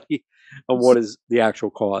everybody on what is the actual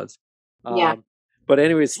cause. Yeah. Um, but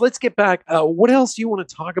anyways, let's get back. What else do you want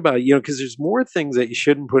to talk about? Because there's more things that you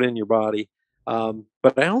shouldn't put in your body.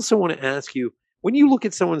 But I also want to ask you, when you look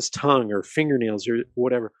at someone's tongue or fingernails or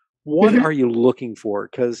whatever, what Mhm. are you looking for?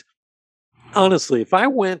 Because honestly, if I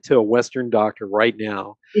went to a Western doctor right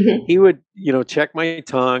now, Mhm. he would, check my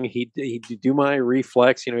tongue. He'd do my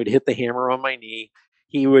reflex. He'd hit the hammer on my knee.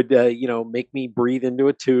 He would, make me breathe into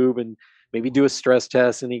a tube and maybe do a stress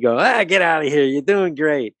test. And he'd go, get out of here. You're doing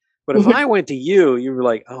great. But if Mhm. I went to you, you were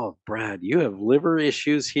like, oh, Brad, you have liver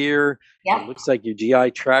issues here. It Yeah. looks like your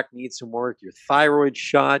GI tract needs some work. Your thyroid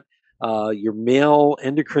shot. Your male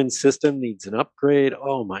endocrine system needs an upgrade.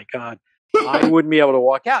 Oh my God. I wouldn't be able to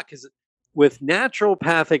walk out because with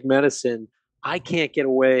naturopathic medicine, I can't get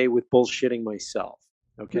away with bullshitting myself.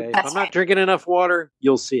 Okay. If I'm That's not right. drinking enough water,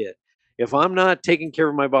 you'll see it. If I'm not taking care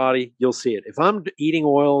of my body, you'll see it. If I'm eating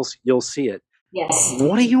oils, you'll see it. Yes.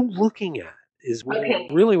 What are you looking at is what I Okay.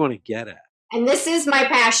 really want to get at. And this is my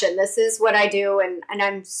passion. This is what I do, and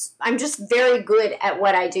I'm just very good at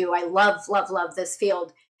what I do. I love this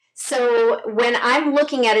field. So when I'm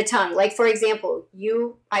looking at a tongue, like for example,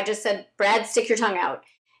 I just said, Brad, stick your tongue out,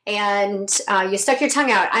 and you stuck your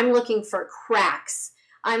tongue out. I'm looking for cracks.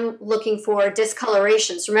 I'm looking for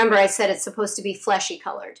discolorations. Remember, I said it's supposed to be fleshy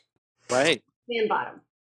colored, Right. and bottom.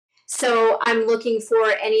 So I'm looking for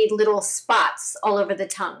any little spots all over the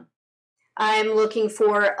tongue. I'm looking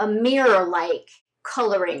for a mirror-like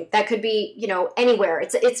coloring that could be, anywhere.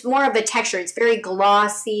 It's more of a texture. It's very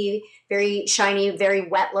glossy, very shiny, very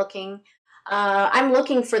wet looking. I'm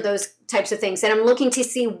looking for those types of things, and I'm looking to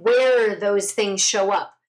see where those things show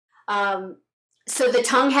up. Um, so the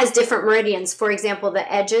tongue has different meridians. For example,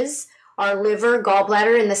 the edges are liver,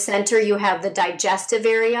 gallbladder. In the center, you have the digestive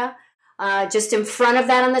area. Just in front of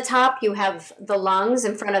that on the top, you have the lungs.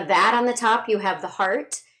 In front of that on the top, you have the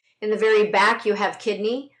heart. In the very back, you have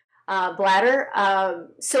kidney, bladder.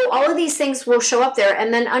 So all of these things will show up there.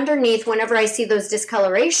 And then underneath, whenever I see those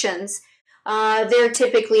discolorations, they're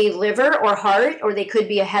typically liver or heart, or they could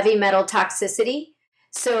be a heavy metal toxicity.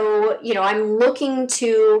 So, I'm looking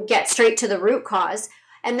to get straight to the root cause.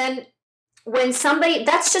 And then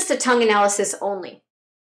that's just a tongue analysis only.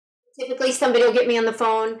 Typically, somebody will get me on the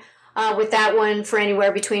phone with that one for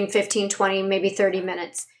anywhere between 15, 20, maybe 30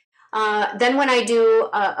 minutes. Then when I do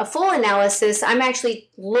a full analysis, I'm actually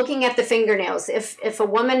looking at the fingernails. If a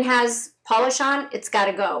woman has polish on, it's got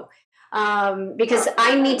to go. Because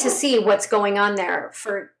I need to see what's going on there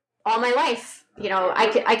for all my life.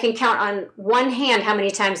 I can count on one hand how many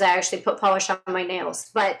times I actually put polish on my nails.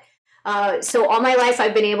 But so all my life,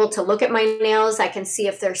 I've been able to look at my nails. I can see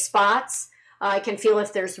if there's spots. I can feel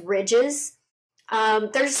if there's ridges.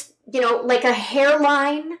 There's, like a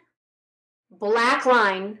hairline, black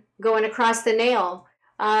line going across the nail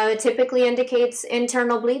typically indicates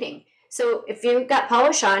internal bleeding. So if you've got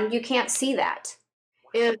polish on, you can't see that.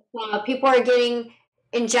 If people are getting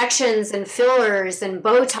injections and fillers and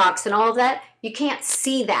Botox and all of that, you can't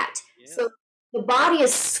see that. Yeah. So the body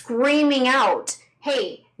is screaming out,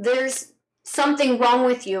 hey, there's something wrong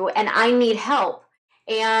with you and I need help.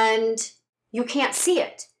 And you can't see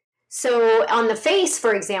it. So on the face,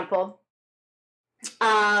 for example,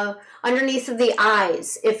 underneath of the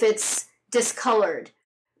eyes, if it's discolored,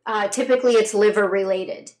 typically it's liver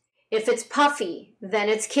related. If it's puffy, then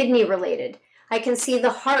it's kidney related. I can see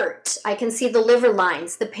the heart. I can see the liver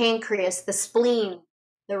lines, the pancreas, the spleen,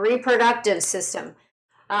 the reproductive system.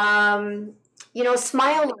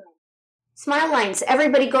 Smile lines.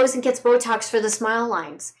 Everybody goes and gets Botox for the smile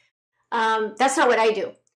lines. That's not what I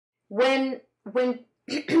do. When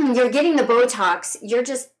you're getting the Botox, you're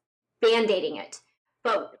just band-aiding it.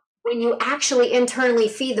 But when you actually internally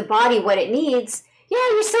feed the body what it needs, yeah,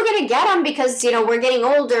 you're still going to get them because, we're getting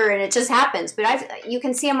older and it just happens. But you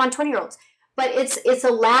can see them on 20-year-olds. But it's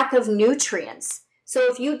a lack of nutrients.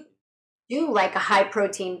 So if you do like a high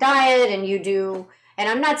protein diet and you do And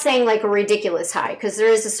I'm not saying like a ridiculous high, because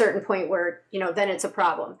there is a certain point where, then it's a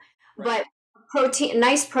problem. Right. But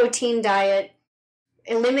nice protein diet,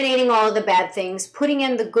 eliminating all of the bad things, putting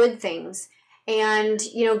in the good things, and,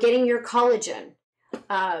 getting your collagen.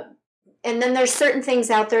 And then there's certain things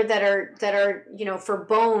out there that are, for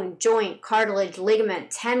bone, joint, cartilage, ligament,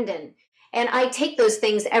 tendon. And I take those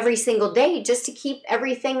things every single day just to keep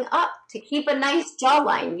everything up, to keep a nice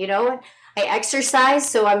jawline, I exercise,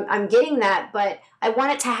 so I'm getting that, but I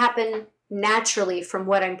want it to happen naturally from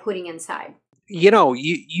what I'm putting inside.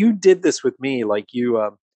 You did this with me, like you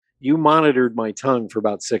monitored my tongue for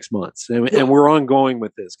about 6 months, and we're ongoing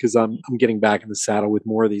with this because I'm getting back in the saddle with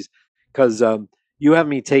more of these, because you have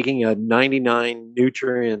me taking a 99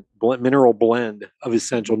 nutrient mineral blend of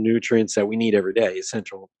essential nutrients that we need every day,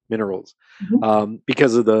 essential minerals.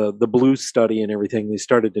 Because of the blue study and everything, they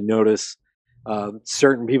started to notice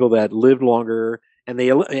certain people that lived longer,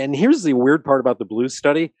 and here's the weird part about the blue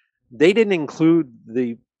study: they didn't include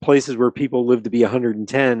the places where people lived to be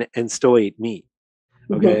 110 and still ate meat.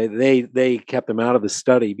 Okay, they kept them out of the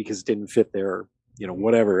study because it didn't fit their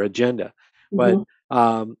whatever agenda. But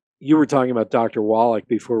you were talking about Dr. Wallach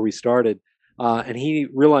before we started, and he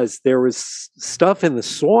realized there was stuff in the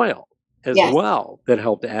soil as well that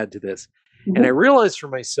helped add to this. And I realized for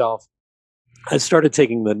myself, I started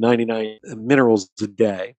taking the 99 minerals a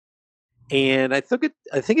day, and I think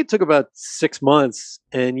it took about 6 months.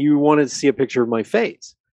 And you wanted to see a picture of my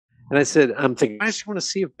face, and I said, I'm thinking, I just want to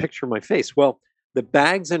see a picture of my face. Well, the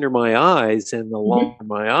bags under my eyes and the line of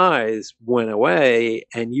my eyes went away,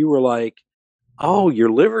 and you were like, oh,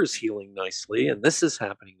 your liver's healing nicely, and this is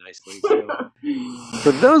happening nicely. So,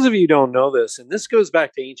 for those of you who don't know this, and this goes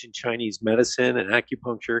back to ancient Chinese medicine and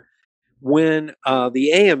acupuncture, when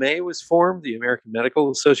the AMA was formed, the American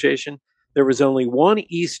Medical Association, there was only one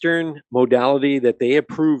Eastern modality that they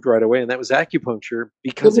approved right away, and that was acupuncture,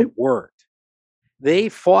 because it worked. They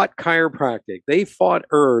fought chiropractic. They fought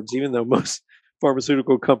herbs, even though most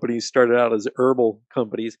pharmaceutical companies started out as herbal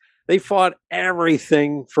companies. They fought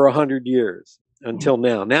everything for 100 years until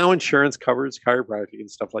now. Now insurance covers chiropractic and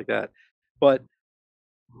stuff like that. But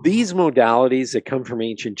these modalities that come from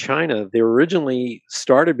ancient China, they originally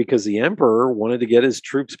started because the emperor wanted to get his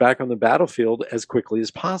troops back on the battlefield as quickly as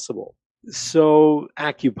possible. So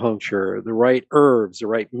acupuncture, the right herbs, the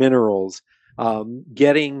right minerals,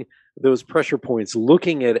 getting those pressure points,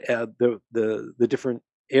 looking at the different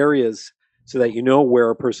areas so that you know where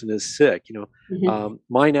a person is sick.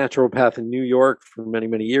 My naturopath in New York for many,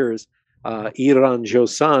 many years, Iran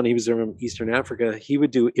Josan, he was from Eastern Africa. He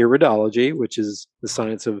would do iridology, which is the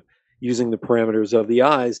science of using the parameters of the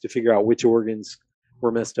eyes to figure out which organs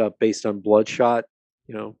were messed up based on bloodshot,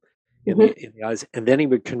 in the eyes. And then he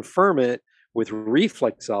would confirm it with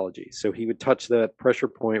reflexology. So he would touch that pressure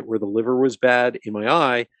point where the liver was bad in my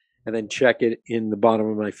eye and then check it in the bottom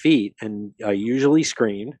of my feet. And I usually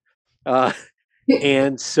screamed.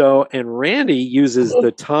 And Randy uses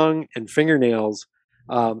the tongue and fingernails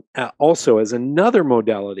also as another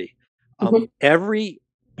modality. Every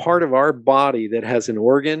part of our body that has an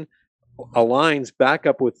organ aligns back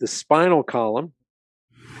up with the spinal column,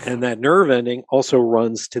 and that nerve ending also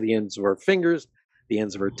runs to the ends of our fingers, the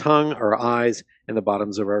ends of our tongue, our eyes, and the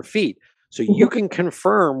bottoms of our feet. So you can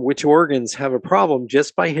confirm which organs have a problem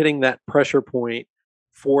just by hitting that pressure point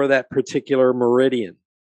for that particular meridian.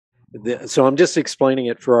 So I'm just explaining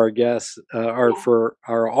it for our guests, or for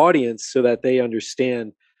our audience, so that they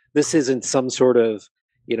understand this isn't some sort of,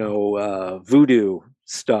 voodoo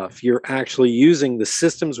stuff. You're actually using the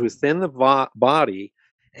systems within the body,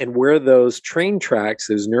 and where those train tracks,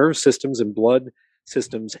 those nerve systems and blood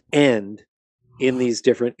systems end in these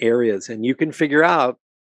different areas. And you can figure out,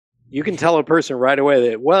 you can tell a person right away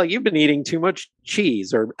that, well, you've been eating too much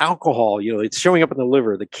cheese or alcohol, it's showing up in the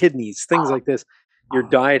liver, the kidneys, things like this. Your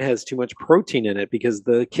diet has too much protein in it because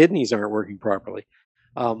the kidneys aren't working properly.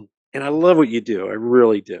 And I love what you do. I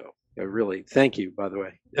really do. I really thank you, by the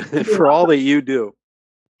way, for all that you do.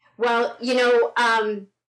 Well,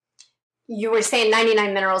 you were saying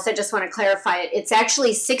 99 minerals. I just want to clarify it. It's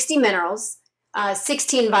actually 60 minerals,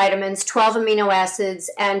 16 vitamins, 12 amino acids,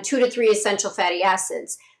 and 2 to 3 essential fatty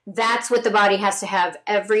acids. That's what the body has to have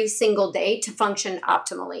every single day to function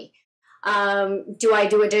optimally. Do I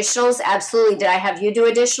do additionals? Absolutely. Did I have you do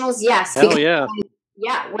additionals? Yes. Hell yeah.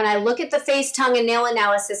 When I look at the face, tongue, and nail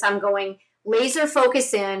analysis, I'm going laser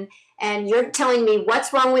focus in, and you're telling me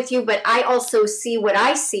what's wrong with you, but I also see what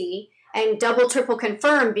I see and double, triple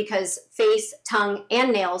confirm, because face, tongue,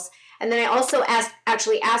 and nails. And then I also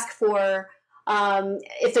ask for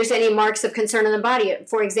if there's any marks of concern in the body.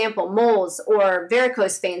 For example, moles or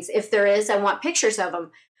varicose veins. If there is, I want pictures of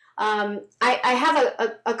them. I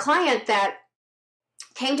have a client that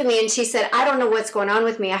came to me and she said, I don't know what's going on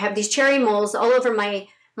with me. I have these cherry moles all over my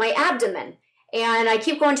abdomen. And I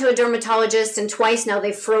keep going to a dermatologist, and twice now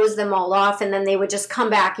they froze them all off, and then they would just come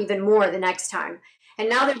back even more the next time. And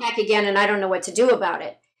now they're back again, and I don't know what to do about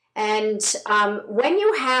it. And when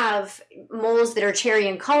you have moles that are cherry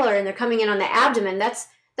in color and they're coming in on the abdomen, that's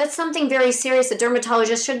something very serious. A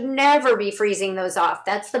dermatologist should never be freezing those off.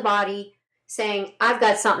 That's the body saying, I've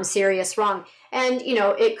got something serious wrong. And,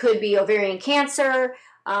 it could be ovarian cancer,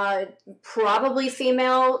 probably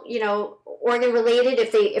female, organ related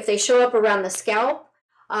if they show up around the scalp.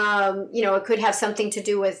 It could have something to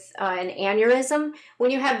do with an aneurysm.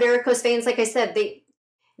 When you have varicose veins, like I said,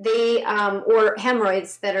 they or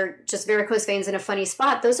hemorrhoids that are just varicose veins in a funny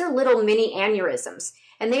spot, those are little mini aneurysms,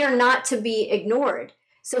 and they are not to be ignored.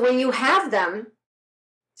 So when you have them,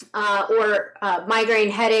 or migraine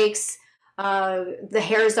headaches, the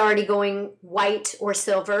hair is already going white or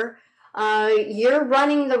silver, you're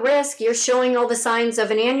running the risk, you're showing all the signs of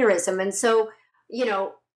an aneurysm. And so,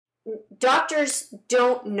 doctors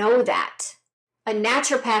don't know that. A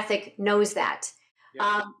naturopathic knows that.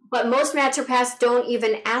 Yeah. But most naturopaths don't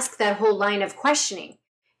even ask that whole line of questioning.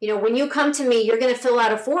 When you come to me, you're going to fill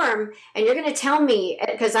out a form and you're going to tell me,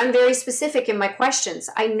 because I'm very specific in my questions.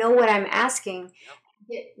 I know what I'm asking.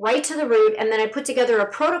 Get right to the root, and then I put together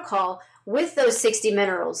a protocol with those 60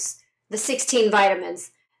 minerals, the 16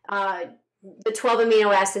 vitamins, the 12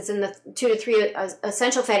 amino acids, and the 2 to 3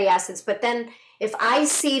 essential fatty acids. But then if I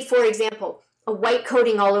see, for example, a white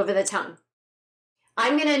coating all over the tongue,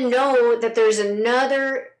 I'm going to know that there's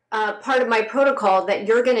another part of my protocol that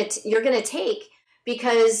you're going to take,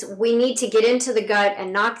 because we need to get into the gut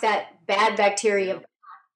and knock that bad bacteria back.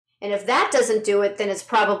 And if that doesn't do it, then it's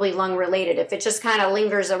probably lung related. If it just kind of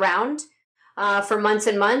lingers around for months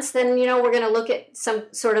and months, then, we're going to look at some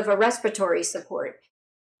sort of a respiratory support.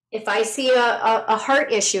 If I see a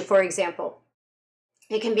heart issue, for example,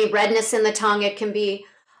 it can be redness in the tongue. It can be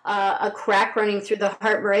a crack running through the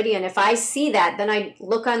heart meridian. If I see that, then I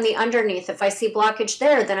look on the underneath. If I see blockage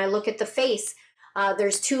there, then I look at the face.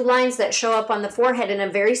 There's 2 lines that show up on the forehead in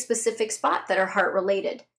a very specific spot that are heart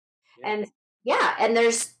related. Yeah. And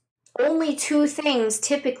there's only 2 things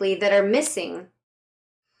typically that are missing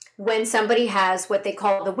when somebody has what they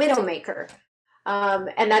call the widowmaker.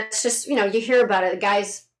 And that's just, you hear about it. The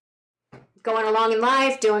guy's going along in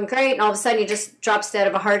life, doing great, and all of a sudden he just drops dead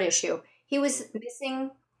of a heart issue. He was missing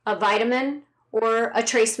a vitamin or a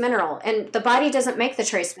trace mineral, and the body doesn't make the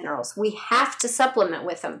trace minerals. We have to supplement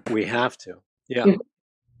with them. We have to. Yeah.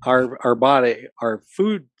 Our body, our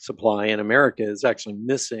food supply in America is actually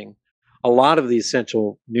missing a lot of the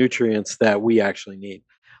essential nutrients that we actually need.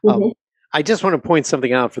 I just want to point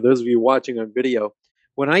something out for those of you watching on video.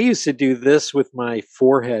 When I used to do this with my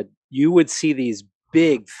forehead, you would see these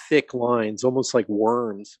big, thick lines, almost like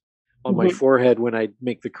worms on my forehead when I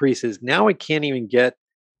make the creases. Now I can't even get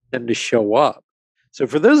them to show up. So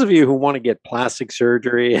for those of you who want to get plastic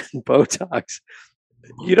surgery and Botox,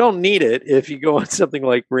 you don't need it if you go on something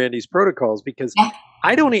like Randi's protocols, because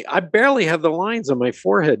I barely have the lines on my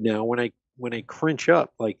forehead now when I crunch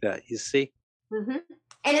up like that. You see?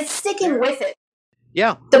 And it's sticking with it.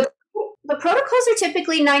 Yeah. The protocols are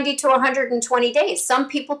typically 90 to 120 days. Some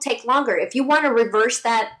people take longer. If you want to reverse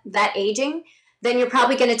that aging, then you're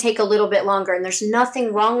probably going to take a little bit longer. And there's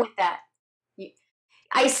nothing wrong with that.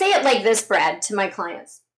 I say it like this, Brad, to my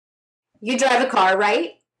clients. You drive a car,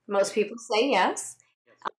 right? Most people say yes.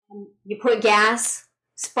 You put gas,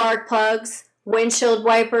 spark plugs, windshield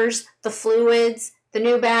wipers, the fluids, the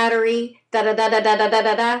new battery,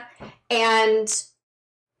 da-da-da-da-da-da-da-da. And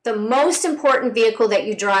the most important vehicle that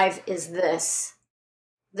you drive is this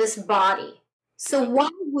body. So why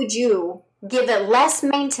would you give it less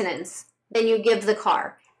maintenance than you give the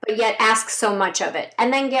car, but yet ask so much of it,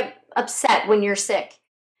 and then get upset when you're sick,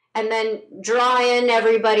 and then draw in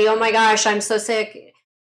everybody, oh my gosh, I'm so sick.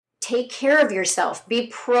 Take care of yourself.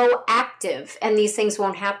 Be proactive, and these things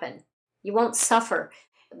won't happen. You won't suffer.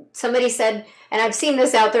 Somebody said, and I've seen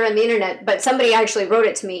this out there on the internet, but somebody actually wrote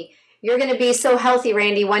it to me, you're going to be so healthy,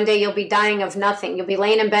 Randi, one day you'll be dying of nothing. You'll be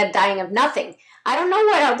laying in bed dying of nothing. I don't know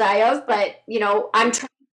what I'll die of, but, I'm trying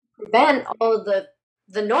to prevent all of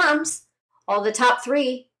the norms, all the top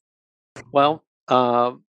 3. Well,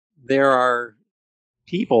 there are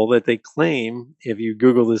people that they claim, if you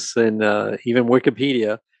Google this in even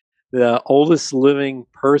Wikipedia, the oldest living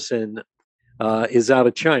person is out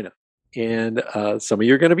of China. And some of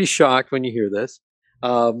you are going to be shocked when you hear this.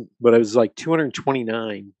 But it was like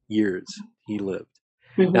 229 years he lived.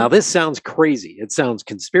 Now, this sounds crazy. It sounds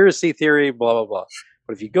conspiracy theory, blah, blah, blah.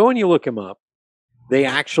 But if you go and you look him up, They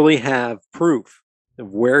actually have proof of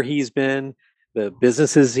where he's been, the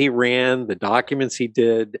businesses he ran, the documents he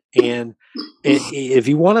did. And if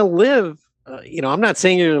you want to live, I'm not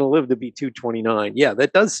saying you're going to live to be 229. Yeah,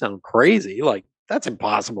 that does sound crazy. Like, that's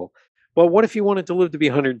impossible. But what if you wanted to live to be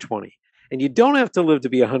 120? And you don't have to live to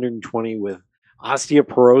be 120 with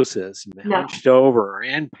osteoporosis and hunched over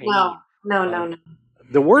and pain. No.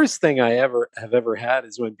 The worst thing I have ever had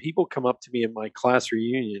is when people come up to me in my class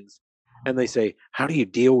reunions and they say, "How do you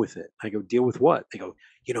deal with it?" I go, "Deal with what?" They go,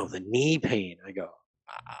 "The knee pain." I go,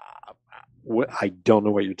 what? I don't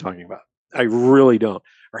know what you're talking about. I really don't.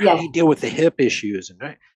 Or how do you deal with the hip issues?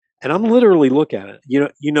 And I'm literally looking at it.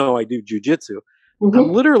 I do jujitsu.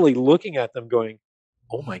 I'm literally looking at them going,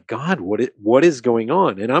 "Oh my God, what is going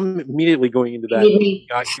on?" And I'm immediately going into that.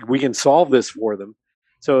 We can solve this for them.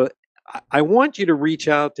 So I want you to reach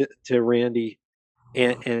out to Randi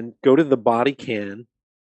and go to the Body Can,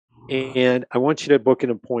 and I want you to book an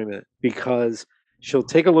appointment because she'll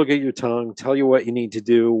take a look at your tongue, tell you what you need to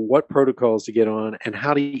do, what protocols to get on, and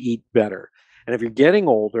how to eat better. And if you're getting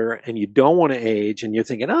older and you don't want to age and you're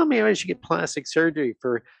thinking, "Oh, maybe I should get plastic surgery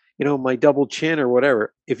for, my double chin or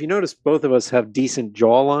whatever." If you notice, both of us have decent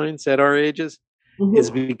jaw lines at our ages,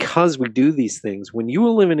 is because we do these things. When you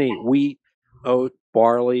eliminate wheat, oat,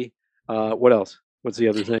 barley, what else? What's the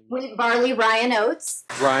other thing? Wheat, barley, rye, and oats.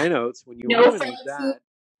 Rye and oats. When you eliminate that,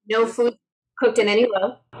 no food cooked in any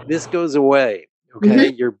oil. This goes away.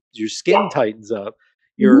 Okay, your skin tightens up,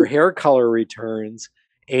 your hair color returns,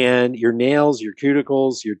 and your nails, your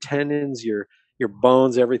cuticles, your tendons, your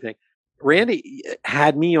bones, everything. Randi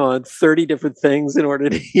had me on 30 different things in order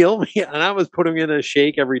to heal me, and I was putting in a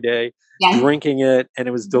shake every day, drinking it, and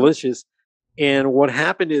it was delicious. And what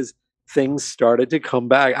happened is things started to come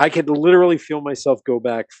back. I could literally feel myself go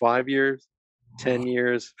back 5 years, 10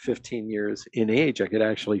 years, 15 years in age. I could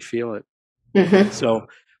actually feel it. So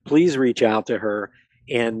please reach out to her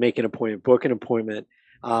and make an appointment, book an appointment.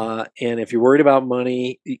 And if you're worried about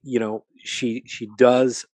money, she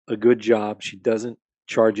does a good job. She doesn't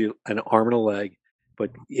charge you an arm and a leg, but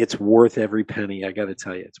it's worth every penny. I got to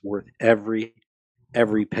tell you, it's worth every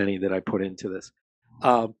penny that I put into this.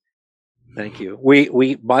 Thank you.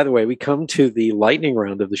 We by the way, we come to the lightning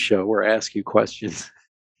round of the show where I ask you questions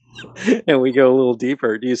and we go a little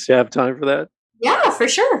deeper. Do you still have time for that? Yeah, for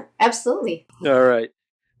sure. Absolutely. All right.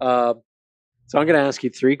 So I'm going to ask you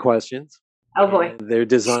 3 questions. Oh boy. They're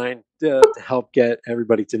designed to help get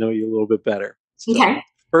everybody to know you a little bit better. So, okay.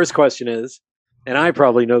 First question is, and I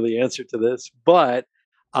probably know the answer to this, but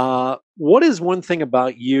what is one thing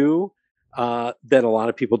about you that a lot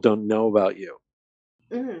of people don't know about you?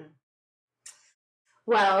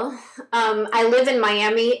 Well, I live in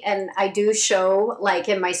Miami, and I do show, like,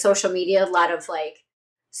 in my social media, a lot of, like,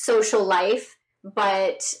 social life,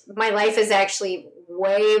 but my life is actually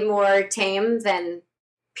way more tame than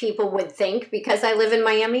people would think because I live in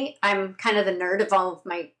Miami. I'm kind of the nerd of all of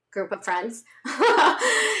my group of friends.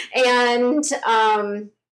 And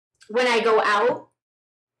when I go out,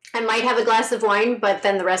 I might have a glass of wine, but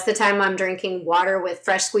then the rest of the time I'm drinking water with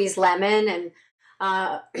fresh squeezed lemon. And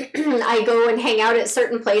I go and hang out at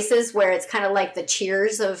certain places where it's kind of like the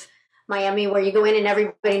Cheers of Miami, where you go in and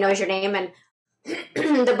everybody knows your name. And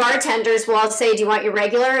the bartenders will all say, "Do you want your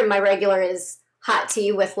regular?" And my regular is hot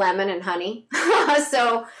tea with lemon and honey.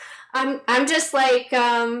 So I'm just like,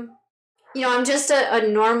 I'm just a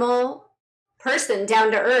normal person,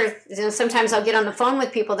 down to earth. Sometimes I'll get on the phone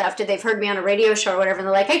with people after they've heard me on a radio show or whatever, and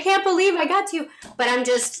they're like, "I can't believe I got to you." But I'm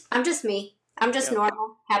just me. I'm just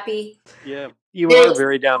normal, happy. Yeah, you are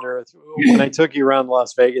very down to earth. When I took you around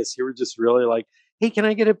Las Vegas, you were just really like, "Hey, can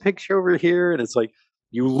I get a picture over here?" And it's like,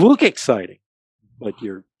 you look exciting, but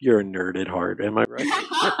you're a nerd at heart. Am I right?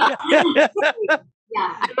 Yeah,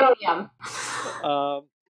 I really am.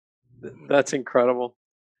 That's incredible.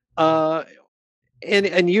 And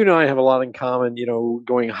I have a lot in common,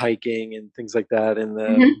 going hiking and things like that, and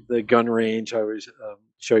the gun range. I always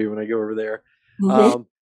show you when I go over there.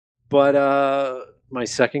 But my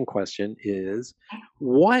second question is,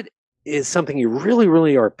 what is something you really,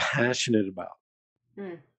 really are passionate about?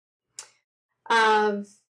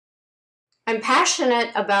 I'm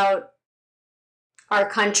passionate about our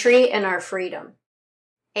country and our freedom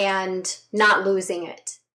and not losing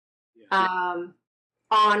it.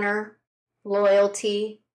 Honor,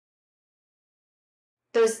 loyalty.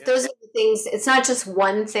 Those are the things. It's not just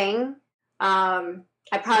one thing.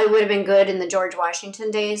 I probably would have been good in the George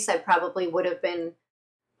Washington days. I probably would have been,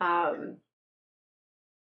 I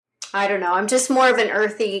don't know. I'm just more of an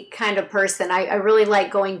earthy kind of person. I really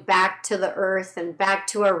like going back to the earth and back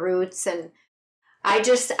to our roots. And I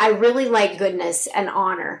really like goodness and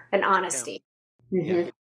honor and honesty. Mm-hmm.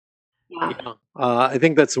 Yeah. Yeah. I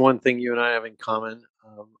think that's one thing you and I have in common.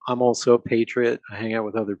 I'm also a patriot. I hang out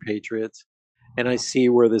with other patriots, and I see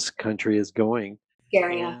where this country is going.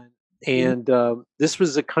 Scary. And this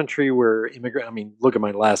was a country where immigrant. I mean, look at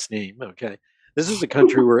my last name. Okay, this was a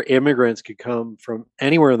country where immigrants could come from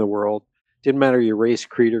anywhere in the world. Didn't matter your race,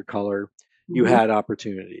 creed, or color. You Mm-hmm. had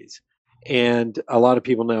opportunities. And a lot of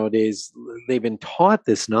people nowadays, they've been taught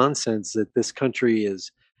this nonsense that this country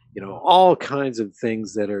is, all kinds of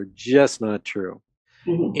things that are just not true.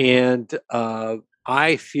 Mm-hmm. And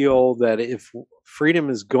I feel that if freedom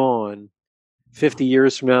is gone 50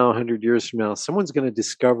 years from now, 100 years from now, someone's going to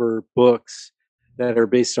discover books that are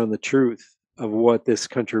based on the truth of what this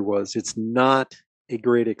country was. It's not a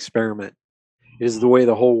great experiment. It is the way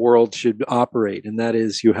the whole world should operate. And that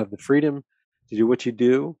is, you have the freedom to do what you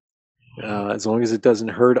do, as long as it doesn't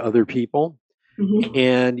hurt other people. Mm-hmm.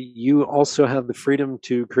 And you also have the freedom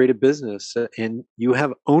to create a business, and you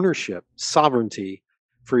have ownership, sovereignty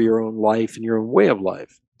for your own life and your own way of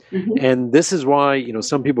life. Mm-hmm. And this is why,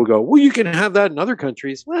 some people go, well, you can have that in other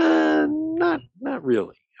countries. Well, not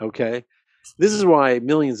really. Okay. This is why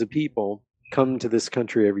millions of people come to this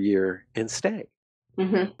country every year and stay.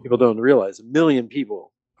 Mm-hmm. People don't realize 1 million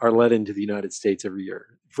people are let into the United States every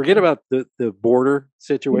year. Forget about the border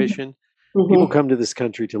situation. Mm-hmm. People come to this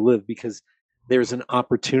country to live because there's an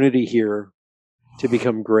opportunity here to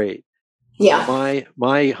become great. Yeah.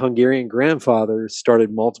 My Hungarian grandfather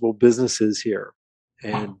started multiple businesses here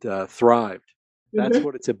and thrived. That's Mm-hmm.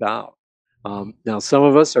 what it's about. Now, some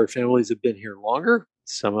of us, our families have been here longer.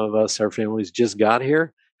 Some of us, our families just got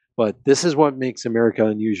here. But this is what makes America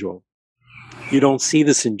unusual. You don't see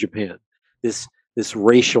this in Japan. This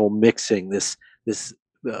racial mixing, this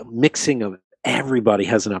mixing of everybody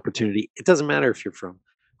has an opportunity. It doesn't matter if you're from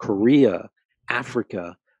Korea,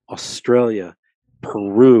 Africa, Australia,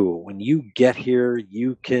 Peru. When you get here,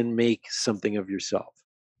 you can make something of yourself.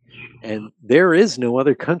 And there is no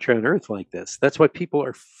other country on earth like this. That's why people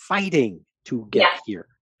are fighting to get here.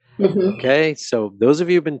 Mm-hmm. Okay. So those of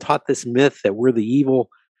you who've been taught this myth that we're the evil,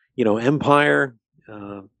 empire,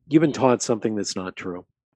 you've been taught something that's not true.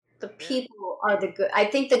 The people are the good. I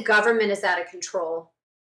think the government is out of control,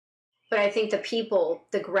 but I think the people,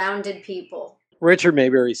 the grounded people. Richard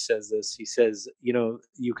Maybury says this. He says,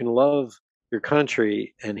 you can love your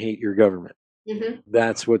country and hate your government. Mm-hmm.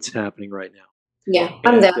 That's what's happening right now. Yeah,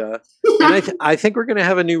 I'm there. And I think we're going to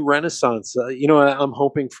have a new renaissance. I'm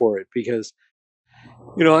hoping for it because,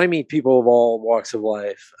 I meet people of all walks of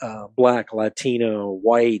life, Black, Latino,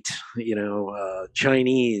 white,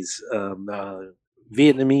 Chinese,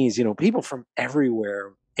 Vietnamese, people from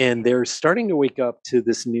everywhere. And they're starting to wake up to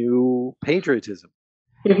this new patriotism.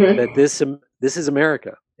 Mm-hmm. That this is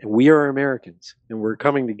America, and we are Americans, and we're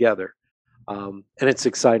coming together. And it's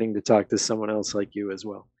exciting to talk to someone else like you as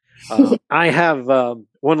well. I have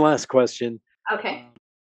one last question. Okay.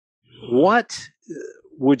 What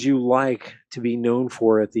would you like to be known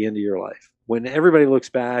for at the end of your life? When everybody looks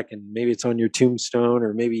back, and maybe it's on your tombstone,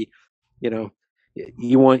 or maybe,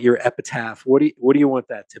 you want your epitaph. What do you want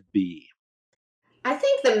that to be? I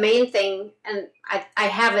think the main thing, and I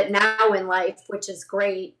have it now in life, which is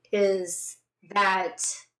great, is that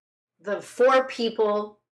the 4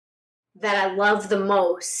 people that I love the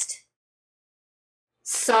most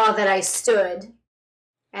saw that I stood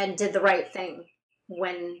and did the right thing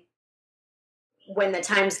when the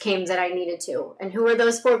times came that I needed to. And who are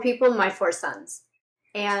those 4 people? My 4 sons.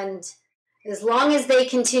 And as long as they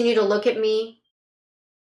continue to look at me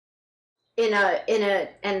in a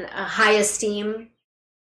high esteem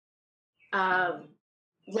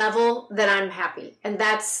level, that I'm happy. And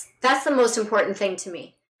that's the most important thing to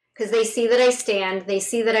me, because they see that I stand. They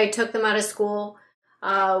see that I took them out of school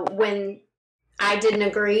when I didn't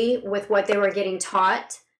agree with what they were getting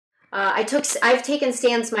taught. I've taken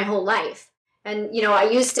stands my whole life. And, I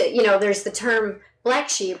used to, there's the term black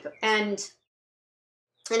sheep. And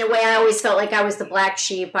in a way, I always felt like I was the black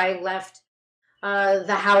sheep. I left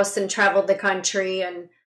the house and traveled the country and,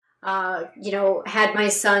 had my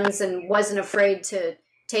sons and wasn't afraid to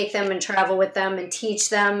take them and travel with them and teach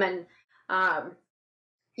them and,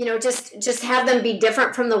 just have them be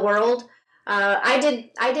different from the world. I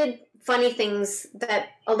did funny things that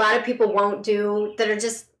a lot of people won't do that are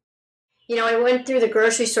just, I went through the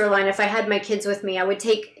grocery store line. If I had my kids with me, I would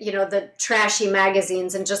take, the trashy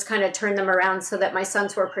magazines and just kind of turn them around so that my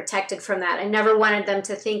sons were protected from that. I never wanted them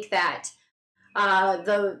to think that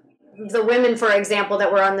the women, for example,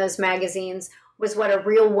 that were on those magazines was what a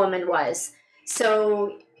real woman was.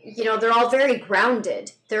 So, they're all very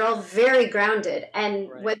grounded. They're all very grounded. And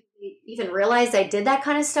right. Whether they even realize I did that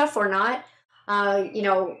kind of stuff or not,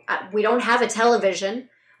 We don't have a television.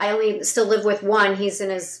 I only still live with one. He's in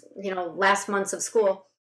his, last months of school.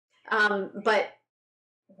 But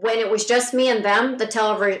when it was just me and them, the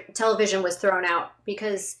television was thrown out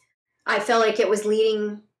because I felt like it was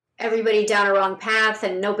leading everybody down a wrong path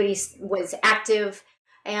and nobody was active.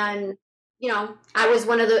 And, I was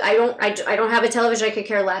one of the, I don't have a television. I could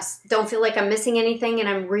care less. Don't feel like I'm missing anything, and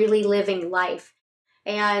I'm really living life.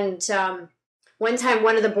 And one time,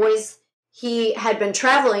 one of the boys, he had been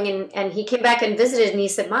traveling and he came back and visited, and he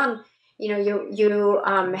said, Mom, you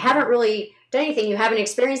haven't really done anything. You haven't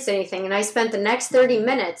experienced anything. And I spent the next 30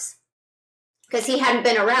 minutes, because he hadn't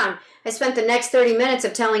been around, I spent the next 30 minutes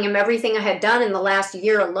of telling him everything I had done in the last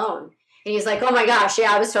year alone. And he's like, oh my gosh,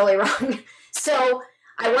 yeah, I was totally wrong. So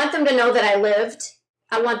I want them to know that I lived.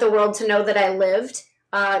 I want the world to know that I lived.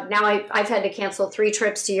 Now I've had to cancel 3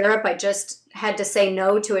 trips to Europe. I just had to say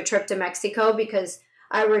no to a trip to Mexico because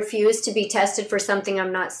I refuse to be tested for something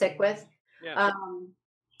I'm not sick with. Yeah.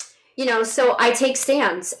 So I take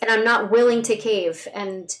stands, and I'm not willing to cave,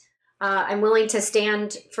 and I'm willing to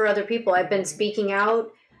stand for other people. I've been speaking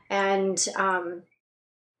out and,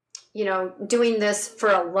 doing this for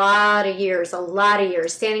a lot of years,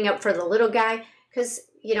 standing up for the little guy, because,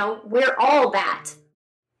 we're all that.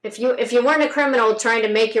 If you weren't a criminal trying to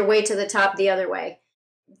make your way to the top the other way,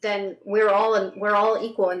 then we're all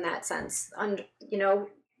equal in that sense. And,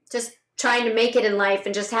 just trying to make it in life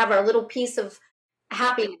and just have our little piece of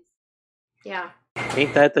happiness. Yeah.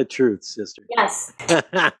 Ain't that the truth, sister? Yes.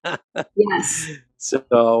 Yes.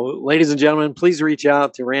 So, ladies and gentlemen, please reach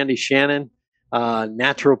out to Randi Shannon,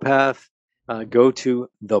 naturopath. Go to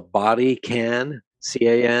The Body Can,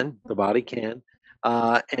 CAN, The Body Can.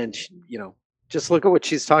 And, just look at what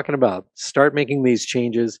she's talking about. Start making these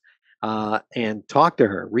changes and talk to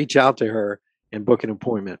her. Reach out to her and book an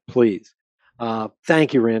appointment, please.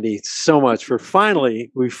 Thank you, Randi, so much for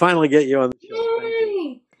we finally get you on the show.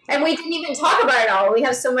 Yay. And we didn't even talk about it all. We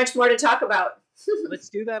have so much more to talk about. Let's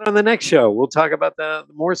do that on the next show. We'll talk about the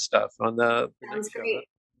more stuff on the next great. Show.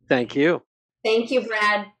 Thank you. Thank you,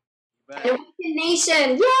 Brad. And Awaken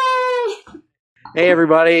Nation. Yay! Hey,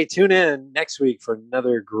 everybody. Tune in next week for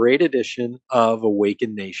another great edition of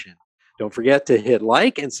Awaken Nation. Don't forget to hit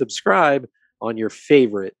like and subscribe on your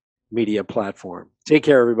favorite media platform. Take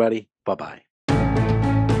care, everybody. Bye-bye.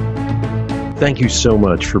 Thank you so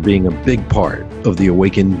much for being a big part of the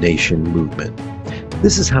Awaken Nation movement.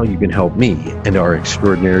 This is how you can help me and our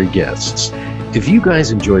extraordinary guests. If you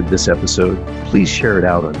guys enjoyed this episode, please share it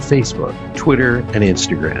out on Facebook, Twitter, and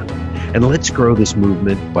Instagram. And let's grow this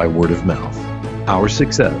movement by word of mouth. Our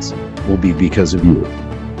success will be because of you.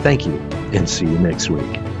 Thank you, and see you next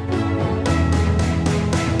week.